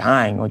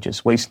dying or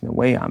just wasting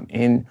away. I'm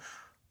in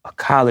a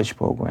college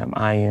program.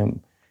 I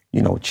am,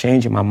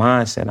 changing my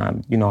mindset.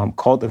 I'm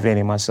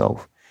cultivating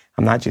myself.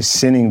 I'm not just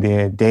sitting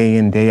there day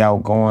in, day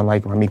out, going,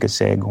 like Ramika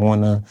said,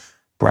 going to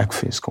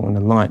breakfast, going to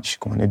lunch,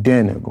 going to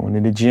dinner, going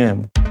to the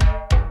gym.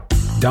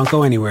 Don't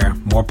go anywhere.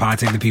 More Pod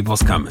Save the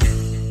People's coming.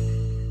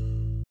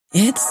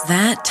 It's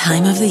that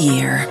time of the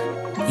year.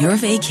 Your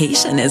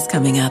vacation is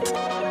coming up.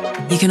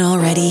 You can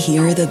already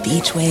hear the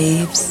beach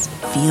waves,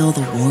 feel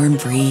the warm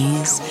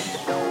breeze,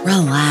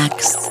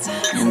 relax,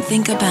 and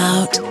think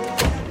about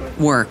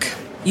work.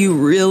 You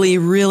really,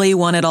 really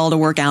want it all to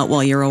work out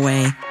while you're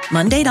away.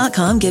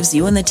 Monday.com gives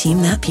you and the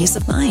team that peace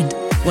of mind.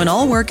 When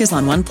all work is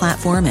on one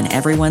platform and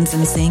everyone's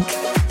in sync,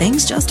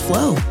 things just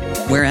flow.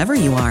 Wherever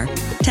you are,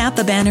 tap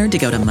the banner to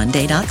go to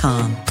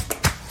Monday.com.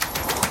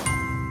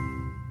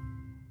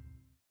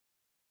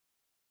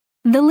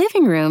 The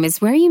living room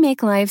is where you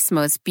make life's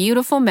most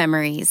beautiful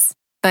memories.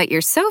 But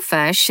your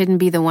sofa shouldn't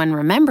be the one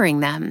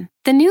remembering them.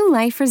 The new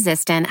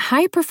life-resistant,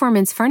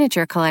 high-performance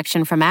furniture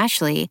collection from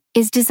Ashley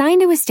is designed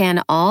to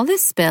withstand all the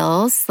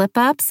spills,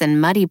 slip-ups, and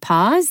muddy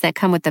paws that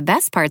come with the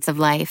best parts of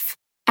life.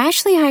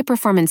 Ashley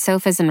high-performance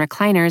sofas and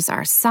recliners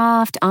are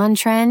soft,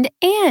 on-trend,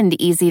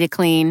 and easy to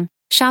clean.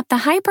 Shop the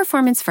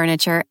high-performance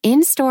furniture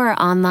in-store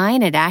or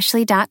online at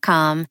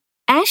ashley.com.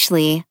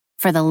 Ashley,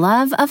 for the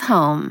love of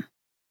home.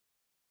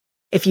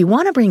 If you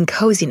want to bring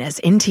coziness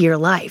into your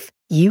life,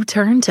 you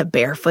turn to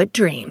Barefoot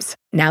Dreams.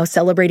 Now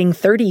celebrating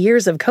 30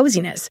 years of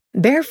coziness,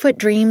 Barefoot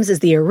Dreams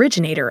is the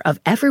originator of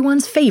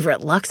everyone's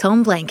favorite Luxe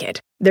Home blanket.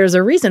 There's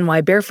a reason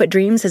why Barefoot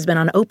Dreams has been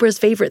on Oprah's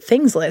favorite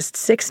things list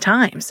 6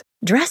 times.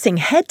 Dressing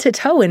head to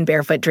toe in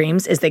Barefoot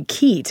Dreams is the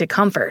key to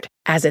comfort,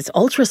 as its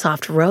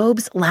ultra-soft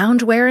robes,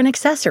 loungewear, and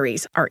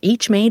accessories are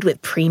each made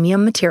with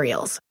premium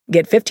materials.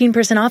 Get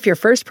 15% off your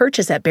first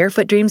purchase at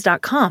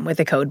barefootdreams.com with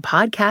the code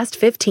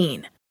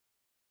PODCAST15.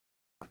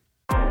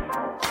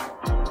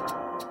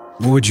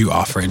 What would you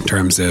offer in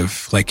terms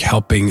of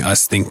helping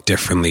us think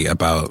differently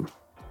about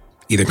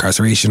either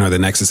incarceration or the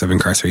nexus of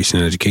incarceration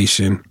and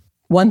education?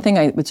 One thing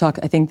I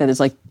think that is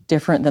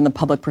different than the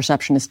public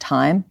perception is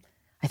time.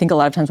 I think a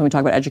lot of times when we talk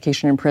about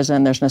education in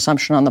prison, there's an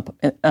assumption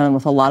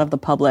with a lot of the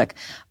public.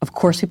 Of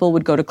course, people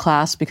would go to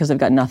class because they've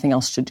got nothing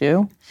else to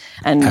do.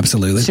 And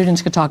absolutely,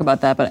 students could talk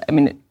about that. But I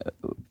mean,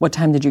 what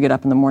time did you get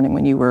up in the morning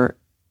when you were,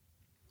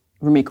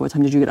 Ramika, what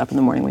time did you get up in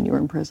the morning when you were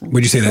in prison?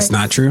 Would you say that's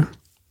not true?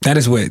 That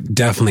is what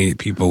definitely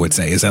people would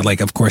say. Is that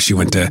of course you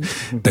went to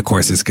the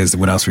courses because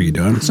what else were you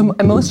doing? So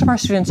most of our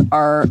students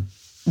are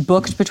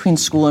booked between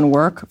school and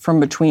work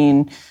from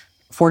between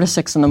 4 to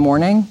 6 in the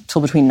morning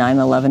till between 9 and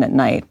 11 at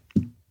night,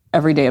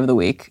 every day of the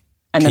week.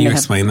 And Can you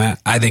explain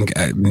that? I think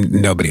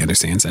nobody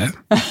understands that.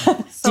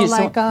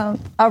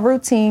 A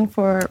routine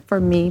for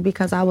me,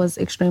 because I was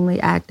extremely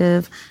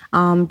active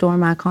during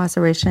my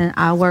incarceration.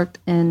 I worked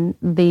in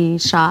the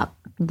shop,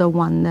 the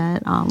one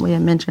that we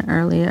had mentioned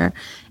earlier.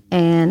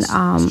 And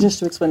so just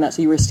to explain that,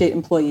 so you were a state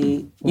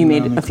employee, you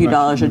made a few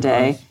dollars a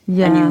day.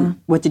 Yeah.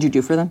 And what did you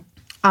do for them?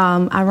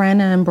 I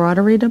ran an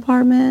embroidery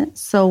department.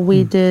 So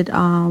we did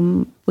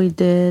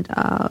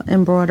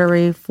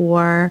embroidery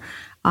for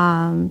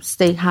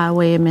State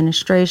Highway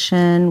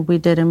Administration. We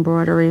did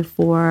embroidery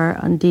for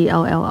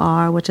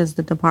DLLR, which is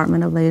the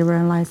Department of Labor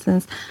and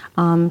License,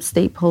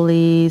 State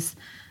Police.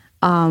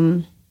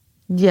 We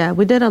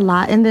did a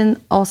lot. And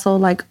then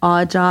also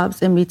odd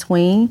jobs in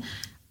between.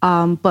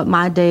 But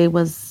my day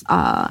was,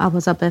 I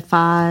was up at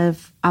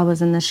 5. I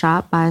was in the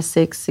shop by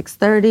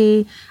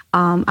 6:30.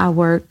 I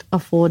worked a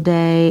full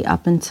day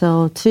up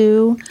until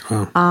 2.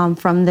 Wow.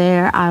 From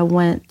there, I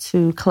went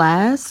to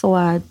class. So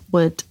I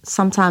would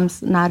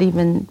sometimes not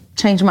even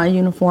change my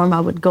uniform. I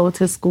would go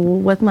to school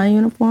with my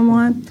uniform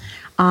on.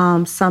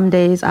 Some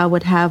days I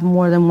would have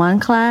more than one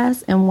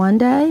class in one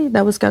day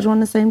that was scheduled on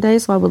the same day.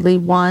 So I would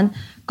leave one,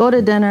 go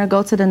to dinner,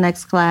 go to the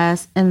next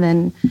class, and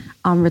then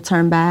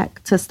return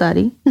back to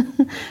study.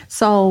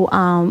 So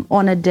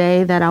on a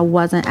day that I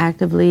wasn't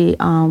actively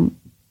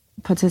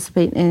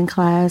participating in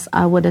class,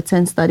 I would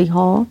attend study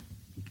hall,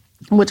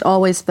 which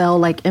always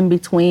fell in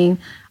between.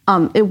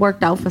 It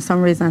worked out for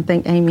some reason. I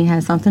think Amy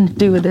had something to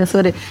do with this,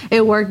 but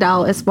it worked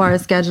out as far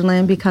as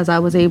scheduling because I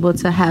was able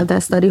to have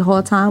that study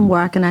hall time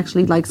where I can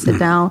actually sit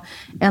down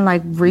and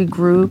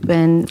regroup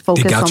and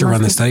focus. Did Goucher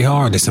run the study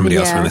hall, or did somebody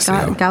else run the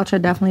study hall?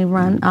 Goucher definitely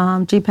run.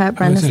 GPAT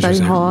ran the study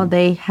hall.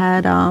 They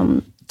had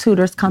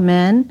tutors come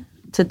in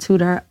to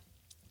tutor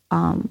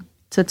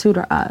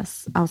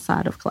us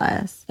outside of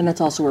class. And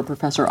that's also where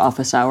professor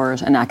office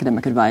hours and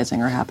academic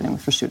advising are happening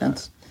for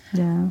students.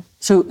 Yeah.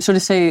 So to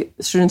say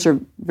students are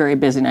very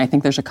busy, and I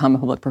think there's a common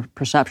public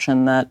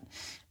perception that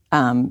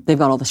they've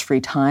got all this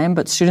free time,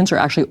 but students are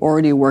actually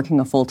already working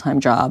a full-time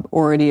job,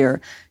 already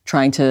are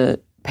trying to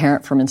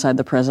parent from inside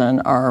the prison,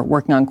 are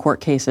working on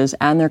court cases,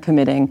 and they're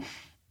committing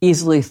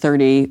easily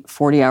 30,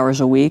 40 hours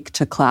a week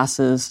to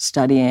classes,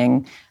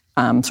 studying,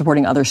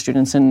 supporting other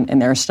students in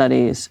their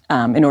studies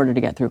in order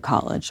to get through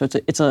college. So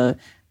it's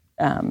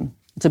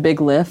a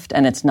big lift,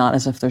 and it's not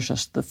as if there's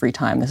just the free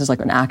time. This is like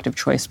an active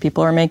choice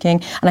people are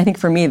making. And I think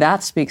for me,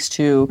 that speaks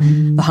to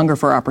the hunger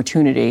for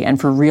opportunity and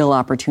for real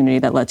opportunity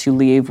that lets you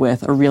leave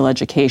with a real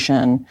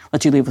education,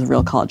 lets you leave with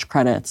real college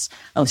credits,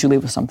 lets you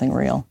leave with something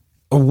real.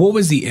 What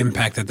was the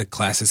impact that the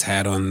classes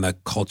had on the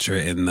culture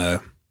in the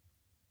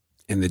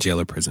jail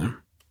or prison?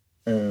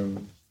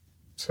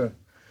 So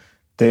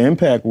the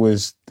impact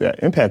was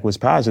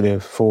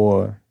positive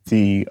for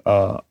the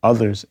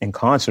others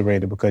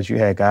incarcerated, because you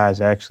had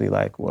guys actually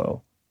like,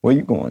 well, where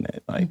you going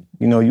at? Like,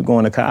 you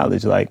going to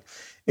college. Like,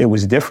 it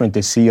was different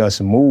to see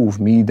us move,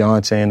 me,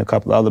 Dante, and a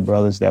couple of other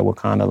brothers that were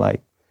kind of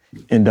like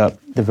end up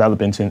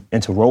developing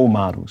into role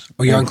models.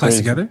 Oh, y'all in class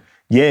together?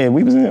 Yeah,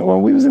 we was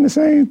in the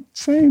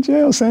same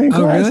jail, same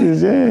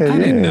classes. Really? Yeah, I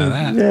didn't know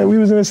that. Yeah, we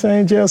was in the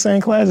same jail,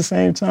 same class, at the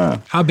same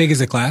time. How big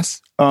is a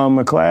class?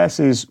 One class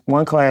is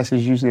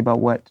usually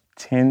about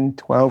 10,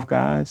 12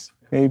 guys,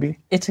 maybe.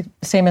 It's the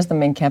same as the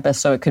main campus,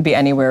 so it could be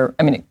anywhere.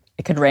 I mean,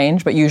 it could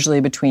range, but usually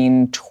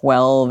between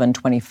 12 and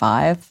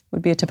 25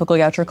 would be a typical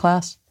Goucher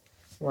class.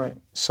 Right.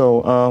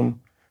 So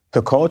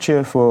the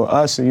culture for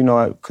us,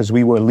 because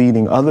we were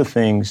leading other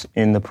things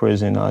in the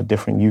prison,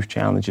 different youth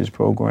challenges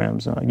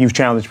programs. Youth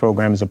challenge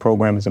program is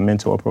a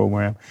mentor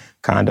program,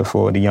 kind of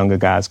for the younger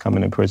guys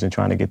coming in prison,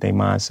 trying to get their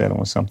mindset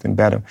on something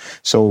better.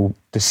 So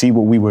to see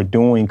what we were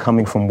doing,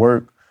 coming from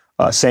work,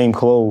 same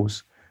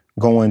clothes,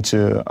 going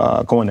to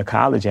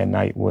college at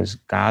night, were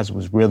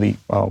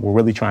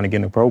really trying to get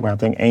in the program. I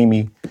think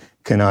Amy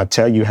can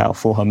tell you how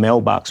full her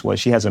mailbox was.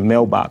 She has a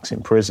mailbox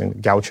in prison,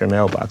 Goucher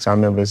mailbox. I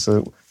remember it's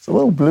a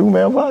little blue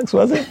mailbox,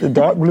 was it? The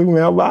dark blue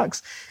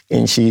mailbox.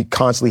 And she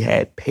constantly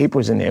had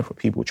papers in there for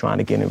people trying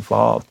to get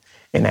involved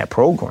in that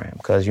program.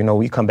 Because,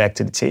 we come back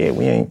to the TED,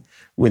 we ain't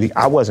really,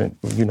 I wasn't,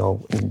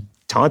 in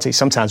Dante,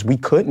 sometimes we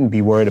couldn't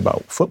be worried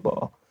about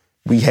football.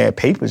 We had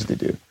papers to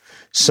do.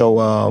 So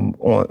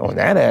on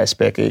that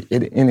aspect, it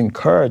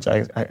encouraged,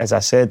 as I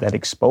said, that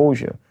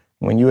exposure.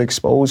 When you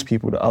expose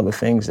people to other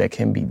things that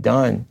can be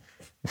done,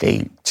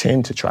 they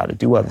tend to try to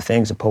do other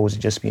things opposed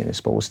to just being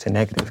exposed to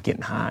negative,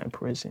 getting high in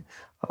prison,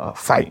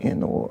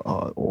 fighting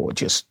or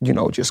just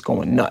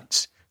going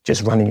nuts,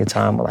 just running your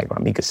time. Like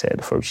Ramika said,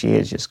 the first year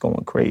is just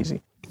going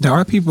crazy. There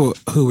are people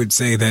who would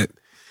say that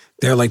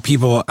there are like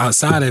people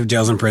outside of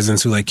jails and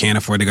prisons who like can't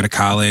afford to go to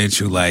college,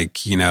 who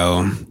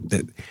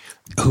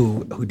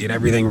who did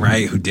everything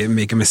right, who didn't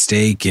make a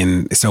mistake.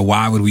 And so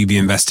why would we be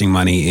investing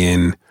money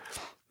in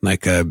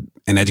like an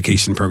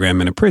education program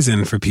in a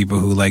prison for people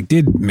who like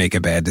did make a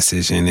bad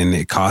decision, and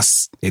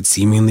it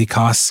seemingly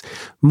costs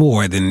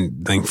more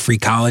than like free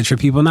college for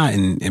people not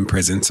in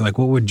prison. So like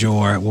what would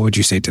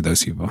you say to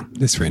those people?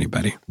 This for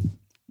anybody.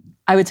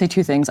 I would say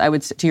two things.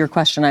 To your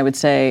question, I would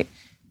say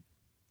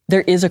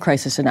there is a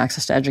crisis in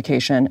access to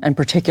education, and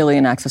particularly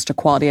in access to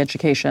quality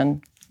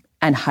education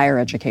and higher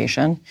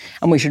education.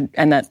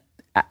 And that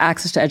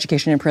access to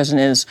education in prison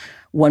is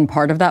one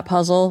part of that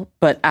puzzle,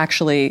 but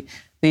actually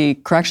the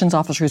corrections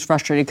officer who's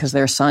frustrated because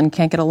their son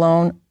can't get a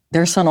loan,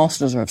 their son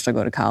also deserves to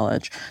go to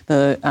college.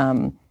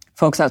 The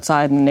folks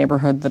outside in the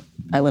neighborhood that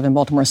I live in,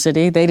 Baltimore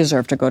City, they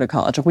deserve to go to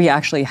college. We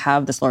actually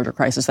have this larger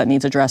crisis that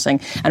needs addressing.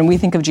 And we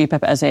think of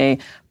GPEP as a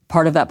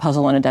part of that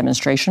puzzle and a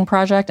demonstration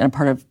project, and a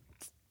part of,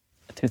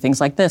 through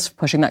things like this,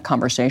 pushing that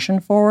conversation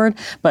forward.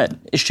 But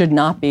it should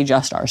not be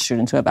just our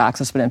students who have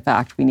access, but in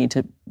fact, we need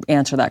to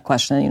answer that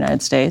question in the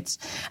United States.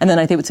 And then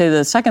I think I would say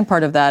the second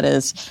part of that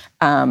is,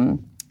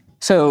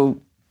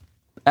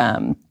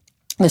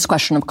 this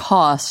question of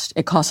cost,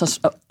 it costs us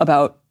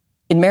about,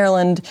 in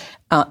Maryland,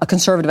 a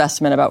conservative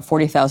estimate, about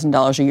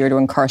 $40,000 a year to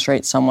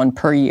incarcerate someone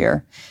per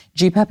year.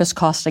 GPEP is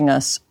costing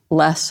us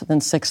less than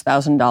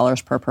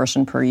 $6,000 per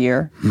person per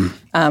year.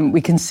 We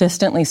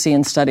consistently see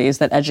in studies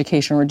that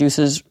education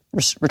reduces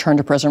return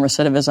to prison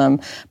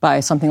recidivism by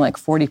something like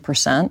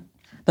 40%.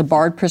 The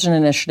Bard Prison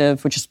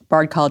Initiative, which is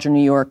Bard College in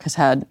New York, has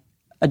had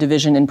a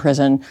division in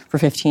prison for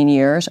 15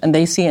 years, and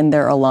they see in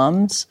their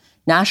alums,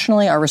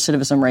 nationally, our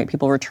recidivism rate,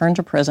 people return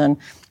to prison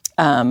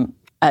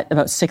at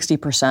about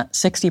 60%,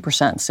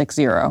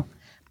 60.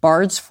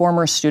 Bard's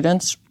former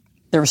students,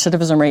 their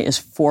recidivism rate is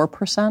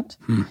 4%,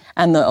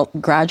 and the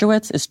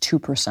graduates is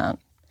 2%.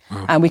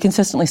 Wow. And we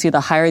consistently see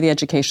the higher the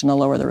education, the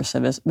lower the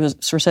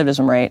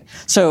recidivism rate.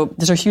 So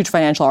there's a huge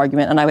financial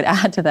argument. And I would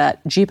add to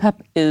that,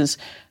 GPEP is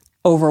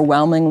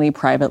overwhelmingly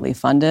privately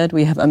funded.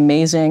 We have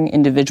amazing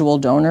individual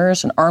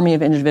donors, an army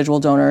of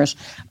individual donors,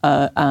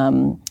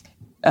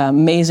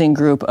 amazing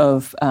group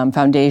of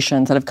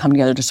foundations that have come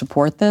together to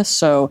support this.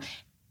 So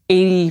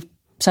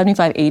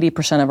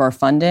 75-80% of our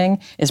funding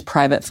is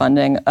private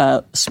funding.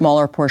 A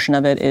smaller portion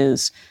of it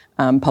is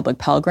public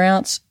Pell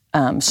Grants.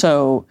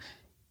 So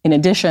in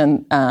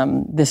addition,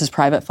 this is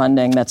private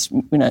funding that's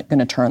going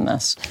to turn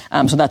this.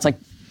 So that's like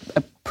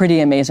a pretty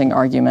amazing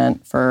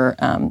argument for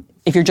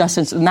if you're just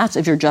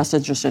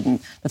interested in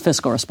the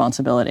fiscal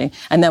responsibility.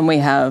 And then we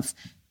have,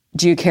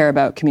 do you care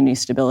about community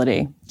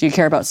stability? Do you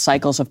care about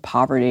cycles of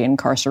poverty and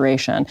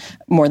incarceration?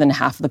 More than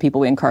half of the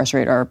people we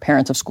incarcerate are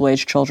parents of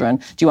school-age children.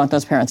 Do you want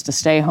those parents to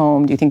stay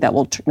home? Do you think that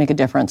will make a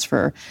difference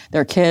for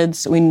their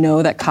kids? We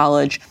know that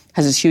college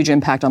has this huge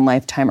impact on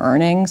lifetime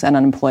earnings and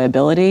on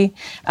employability.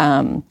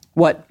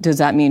 What does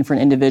that mean for an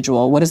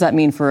individual? What does that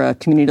mean for a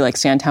community like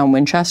Sandtown,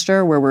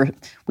 Winchester, where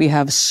we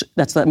have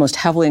that's the most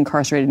heavily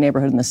incarcerated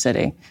neighborhood in the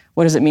city?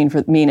 What does it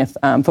mean if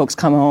folks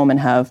come home and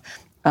have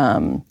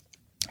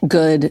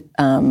good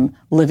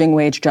living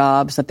wage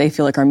jobs that they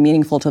feel like are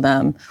meaningful to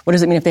them? What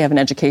does it mean if they have an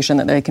education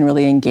that they can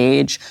really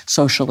engage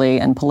socially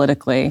and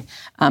politically?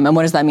 And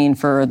what does that mean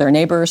for their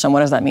neighbors? And what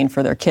does that mean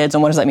for their kids?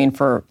 And what does that mean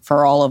for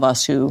all of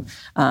us who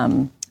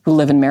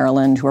live in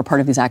Maryland, who are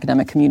part of these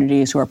academic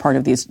communities, who are part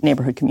of these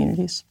neighborhood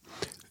communities?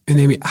 And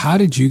Amy, how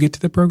did you get to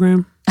the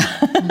program?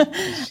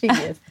 She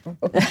is.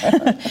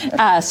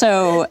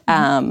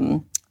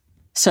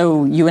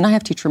 So you and I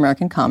have Teach for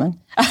American Common.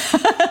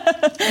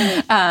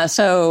 I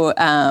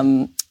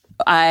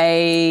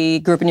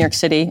grew up in New York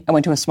City. I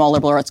went to a small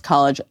liberal arts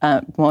college,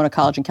 Pomona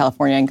College in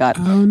California, and got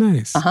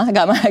nice. I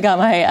got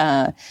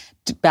my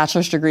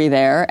bachelor's degree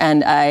there,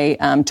 and I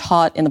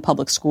taught in the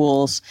public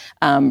schools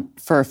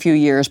for a few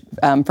years.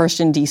 First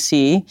in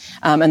D.C.,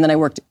 and then I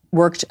worked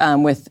with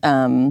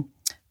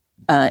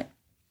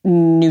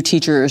new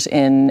teachers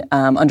in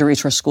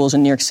under-resourced schools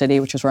in New York City,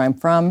 which is where I'm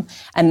from.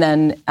 And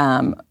then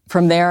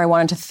from there, I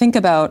wanted to think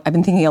about, I've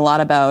been thinking a lot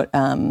about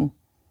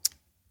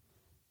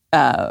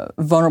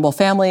vulnerable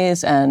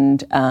families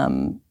and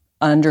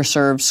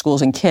underserved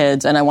schools and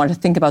kids, and I wanted to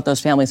think about those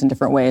families in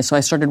different ways. So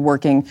I started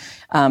working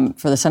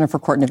for the Center for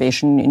Court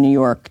Innovation in New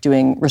York,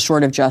 doing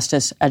restorative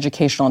justice,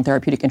 educational and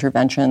therapeutic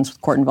interventions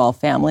with court-involved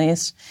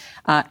families.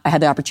 I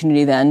had the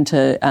opportunity then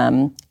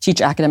to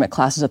teach academic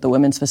classes at the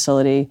women's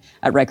facility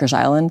at Rikers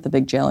Island, the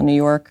big jail in New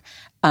York.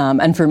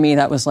 And for me,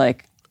 that was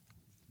like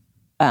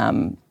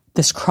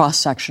this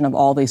cross-section of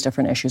all these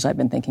different issues I've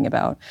been thinking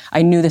about.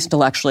 I knew this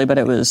intellectually, but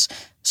it was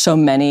so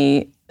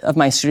many of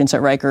my students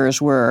at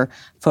Rikers were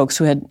folks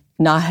who had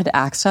not had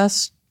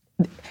access.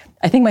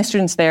 I think my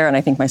students there, and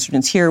I think my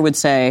students here, would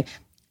say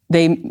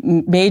they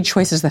made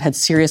choices that had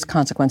serious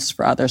consequences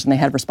for others, and they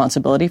had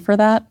responsibility for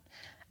that.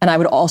 And I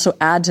would also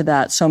add to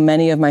that, so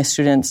many of my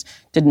students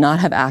did not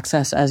have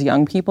access as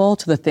young people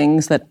to the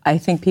things that I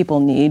think people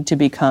need to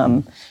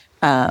become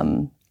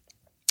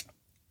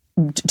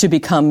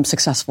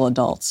successful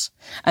adults.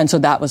 And so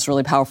that was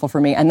really powerful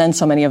for me. And then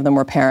so many of them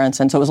were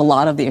parents. And so it was a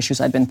lot of the issues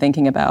I'd been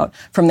thinking about.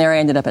 From there, I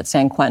ended up at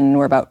San Quentin,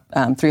 where about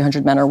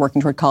 300 men are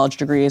working toward college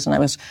degrees. And I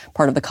was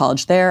part of the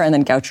college there. And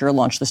then Goucher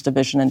launched this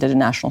division and did a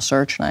national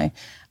search. And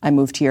I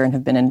moved here and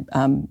have been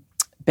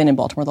in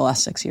Baltimore the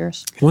last 6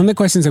 years. One of the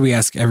questions that we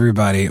ask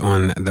everybody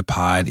on the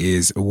pod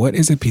is, what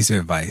is a piece of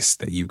advice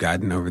that you've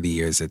gotten over the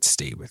years that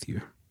stayed with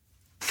you?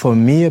 For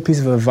me, a piece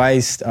of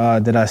advice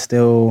that I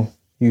still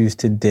use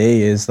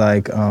today is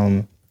like,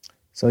 being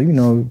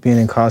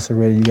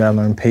incarcerated, you gotta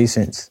learn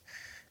patience.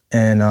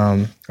 And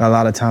a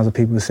lot of times when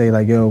people say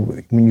like, yo,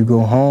 when you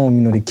go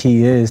home, the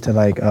key is to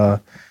like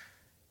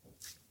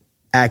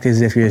act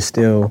as if you're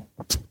still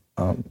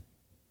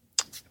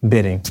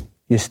bidding.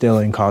 You're still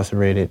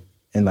incarcerated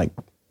in like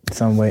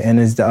some way. And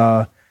it's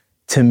to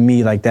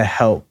me, like that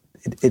helped.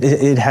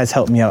 It has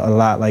helped me out a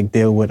lot, like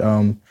deal with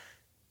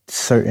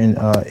certain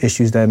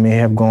issues that may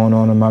have gone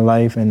on in my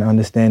life, and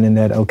understanding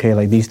that, okay,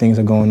 like these things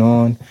are going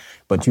on,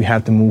 but you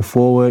have to move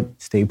forward,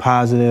 stay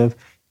positive,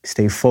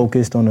 stay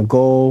focused on the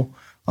goal.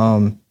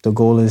 The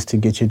goal is to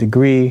get your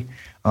degree.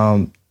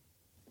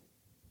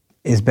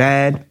 It's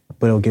bad,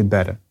 but it'll get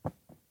better.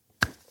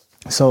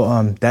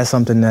 So that's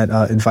something that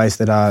advice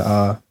that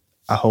I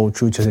hold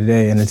true to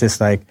today. And it's just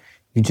like,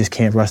 you just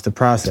can't rush the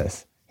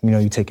process.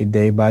 You take it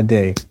day by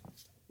day,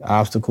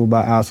 obstacle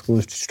by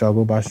obstacle,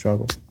 struggle by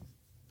struggle.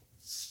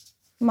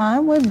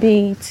 Mine would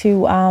be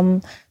to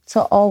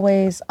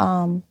always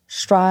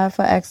strive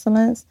for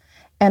excellence.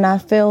 And I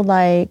feel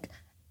like,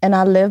 and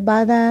I live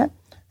by that.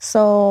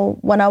 So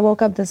when I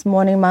woke up this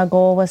morning, my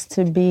goal was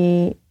to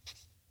be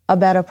a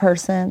better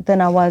person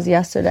than I was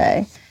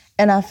yesterday.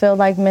 And I feel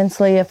like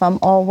mentally, if I'm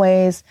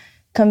always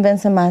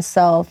convincing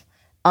myself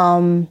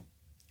to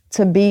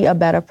be a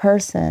better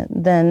person,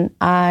 then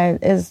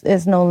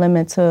is no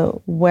limit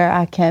to where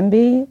I can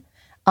be.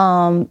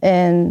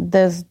 And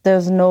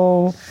there's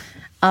no,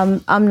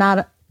 I'm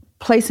not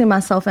placing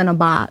myself in a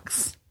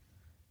box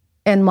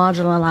and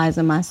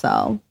marginalizing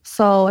myself.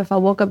 So if I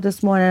woke up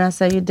this morning and I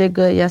said, you did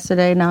good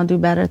yesterday, now do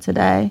better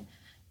today,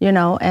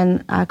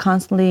 and I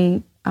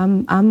constantly,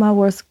 I'm my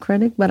worst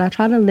critic, but I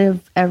try to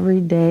live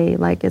every day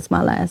like it's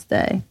my last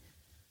day.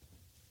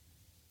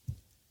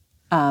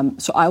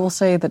 So I will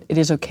say that it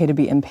is okay to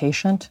be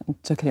impatient.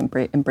 It's okay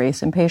to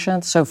embrace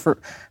impatience. So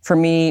for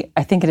me,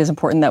 I think it is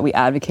important that we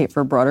advocate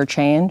for broader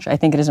change. I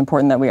think it is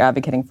important that we're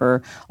advocating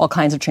for all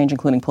kinds of change,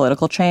 including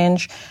political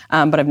change.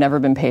 But I've never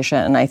been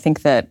patient. And I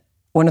think that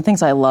one of the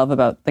things I love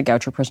about the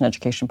Goucher Prison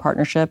Education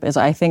Partnership is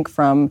I think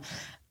from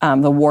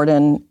the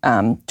warden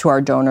to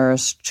our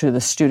donors, to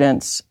the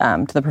students,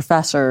 to the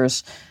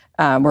professors,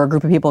 we're a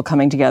group of people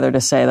coming together to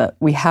say that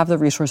we have the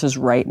resources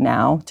right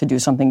now to do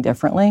something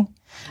differently.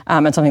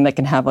 And something that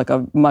can have like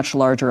a much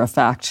larger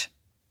effect,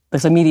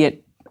 this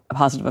immediate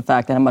positive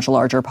effect and a much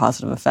larger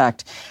positive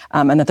effect.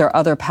 And that there are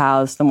other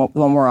paths than the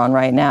one we're on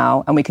right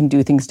now, and we can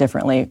do things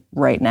differently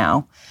right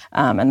now.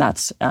 And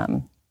that's,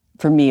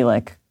 for me,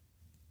 like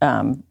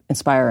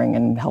inspiring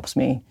and helps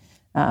me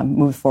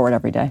move forward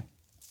every day.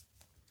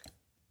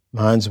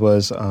 Mine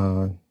was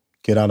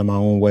get out of my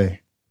own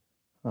way.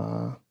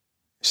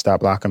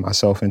 Stop locking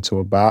myself into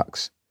a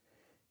box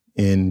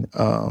in,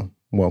 4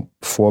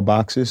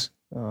 boxes.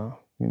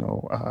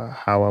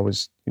 How I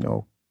was,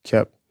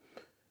 kept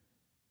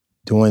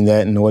doing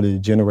that in order to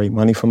generate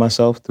money for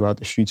myself throughout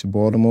the streets of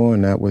Baltimore.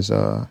 And that was,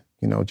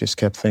 just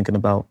kept thinking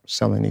about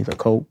selling either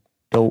coke,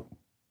 dope,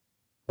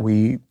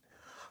 weed,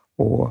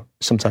 or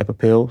some type of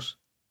pills.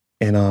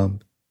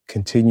 And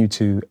continue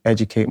to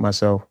educate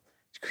myself,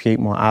 to create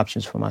more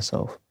options for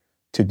myself,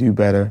 to do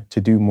better, to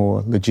do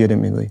more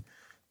legitimately,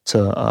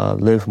 to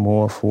live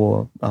more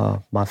for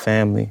my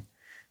family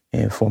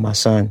and for my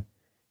son.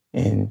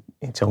 And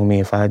he told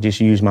me if I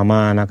just used my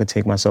mind, I could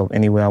take myself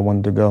anywhere I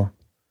wanted to go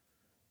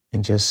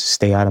and just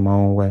stay out of my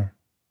own way.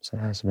 So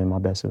that's been my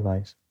best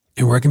advice.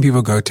 And where can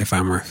people go to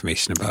find more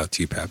information about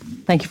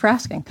GPEP? Thank you for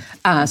asking.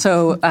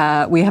 So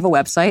we have a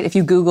website. If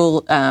you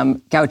Google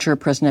Goucher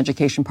Prison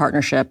Education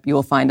Partnership, you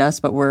will find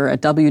us, but we're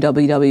at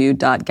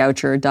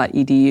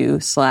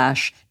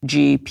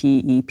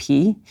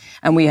www.goucher.edu/GPEP.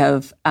 And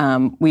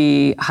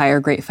we hire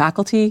great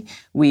faculty.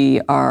 We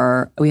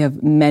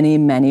have many,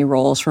 many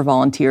roles for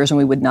volunteers, and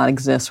we would not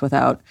exist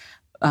without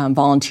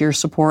volunteer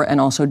support and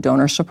also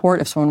donor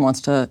support. If someone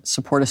wants to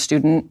support a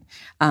student,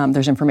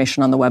 there's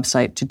information on the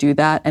website to do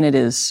that. And it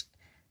is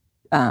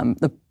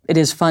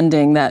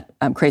funding that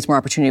creates more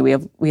opportunity.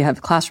 We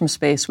have classroom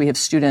space. We have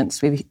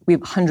students. We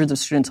have hundreds of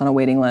students on a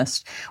waiting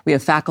list. We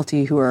have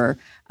faculty who are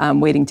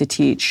waiting to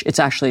teach. It's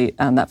actually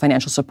that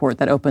financial support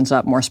that opens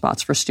up more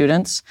spots for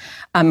students.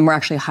 We're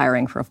actually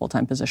hiring for a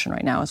full-time position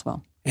right now as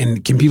well.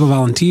 And can people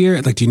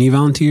volunteer? Like, do you need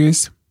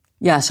volunteers?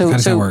 Yeah, so how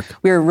does that work?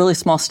 We're a really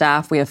small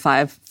staff. We have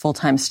 5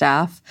 full-time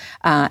staff,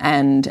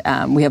 and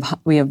we have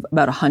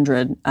about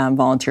 100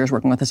 volunteers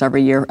working with us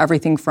every year.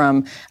 Everything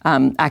from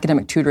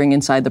academic tutoring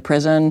inside the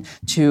prison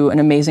to an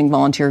amazing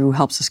volunteer who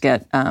helps us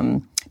get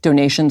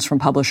donations from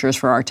publishers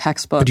for our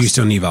textbooks. But do you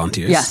still need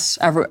volunteers? Yes,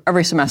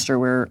 every semester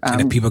we're.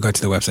 And if people go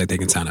to the website, they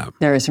can sign up.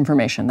 There is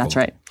information. That's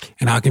right.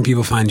 And how can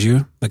people find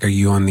you? Like, are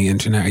you on the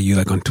internet? Are you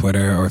like on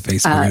Twitter or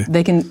Facebook?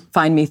 They can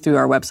find me through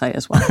our website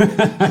as well.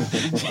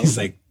 She's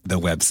like, the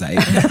website.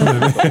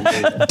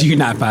 Do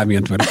not find me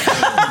on Twitter.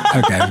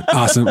 Okay,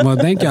 awesome. Well,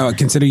 thank y'all.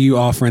 Consider you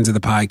all friends of the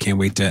pod. Can't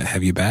wait to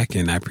have you back,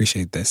 and I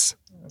appreciate this.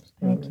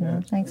 Thank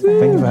you. Thank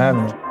you for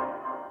having me.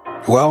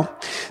 Well,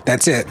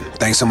 that's it.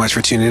 Thanks so much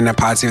for tuning in to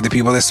Pod Save the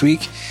People this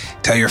week.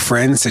 Tell your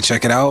friends to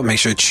check it out. Make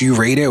sure that you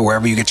rate it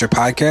wherever you get your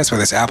podcast,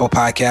 whether it's Apple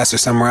Podcasts or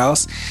somewhere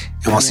else.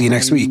 And we'll see you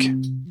next week.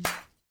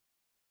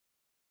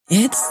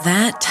 It's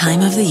that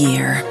time of the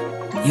year.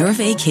 Your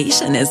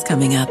vacation is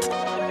coming up.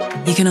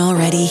 You can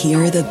already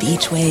hear the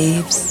beach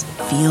waves,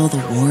 feel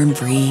the warm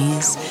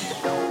breeze,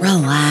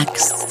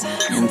 relax,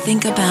 and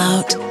think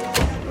about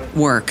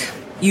work.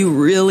 You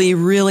really,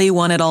 really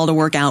want it all to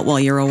work out while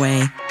you're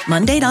away.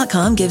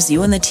 Monday.com gives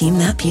you and the team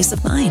that peace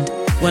of mind.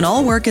 When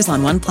all work is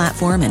on one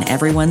platform and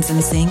everyone's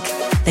in sync,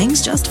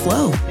 things just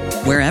flow.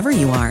 Wherever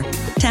you are,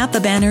 tap the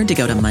banner to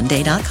go to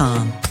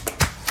Monday.com.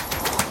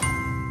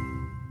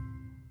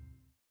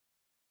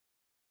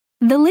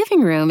 The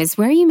living room is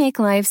where you make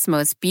life's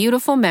most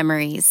beautiful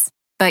memories.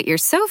 But your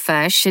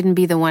sofa shouldn't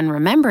be the one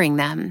remembering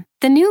them.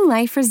 The new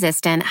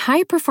life-resistant,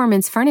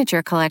 high-performance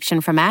furniture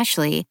collection from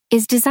Ashley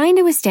is designed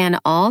to withstand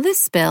all the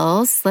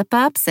spills,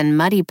 slip-ups, and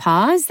muddy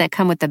paws that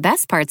come with the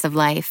best parts of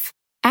life.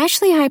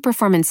 Ashley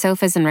high-performance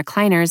sofas and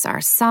recliners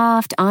are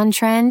soft,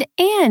 on-trend,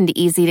 and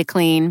easy to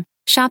clean.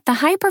 Shop the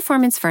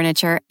high-performance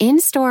furniture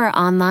in-store or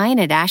online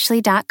at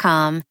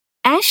ashley.com.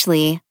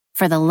 Ashley,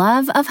 for the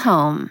love of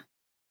home.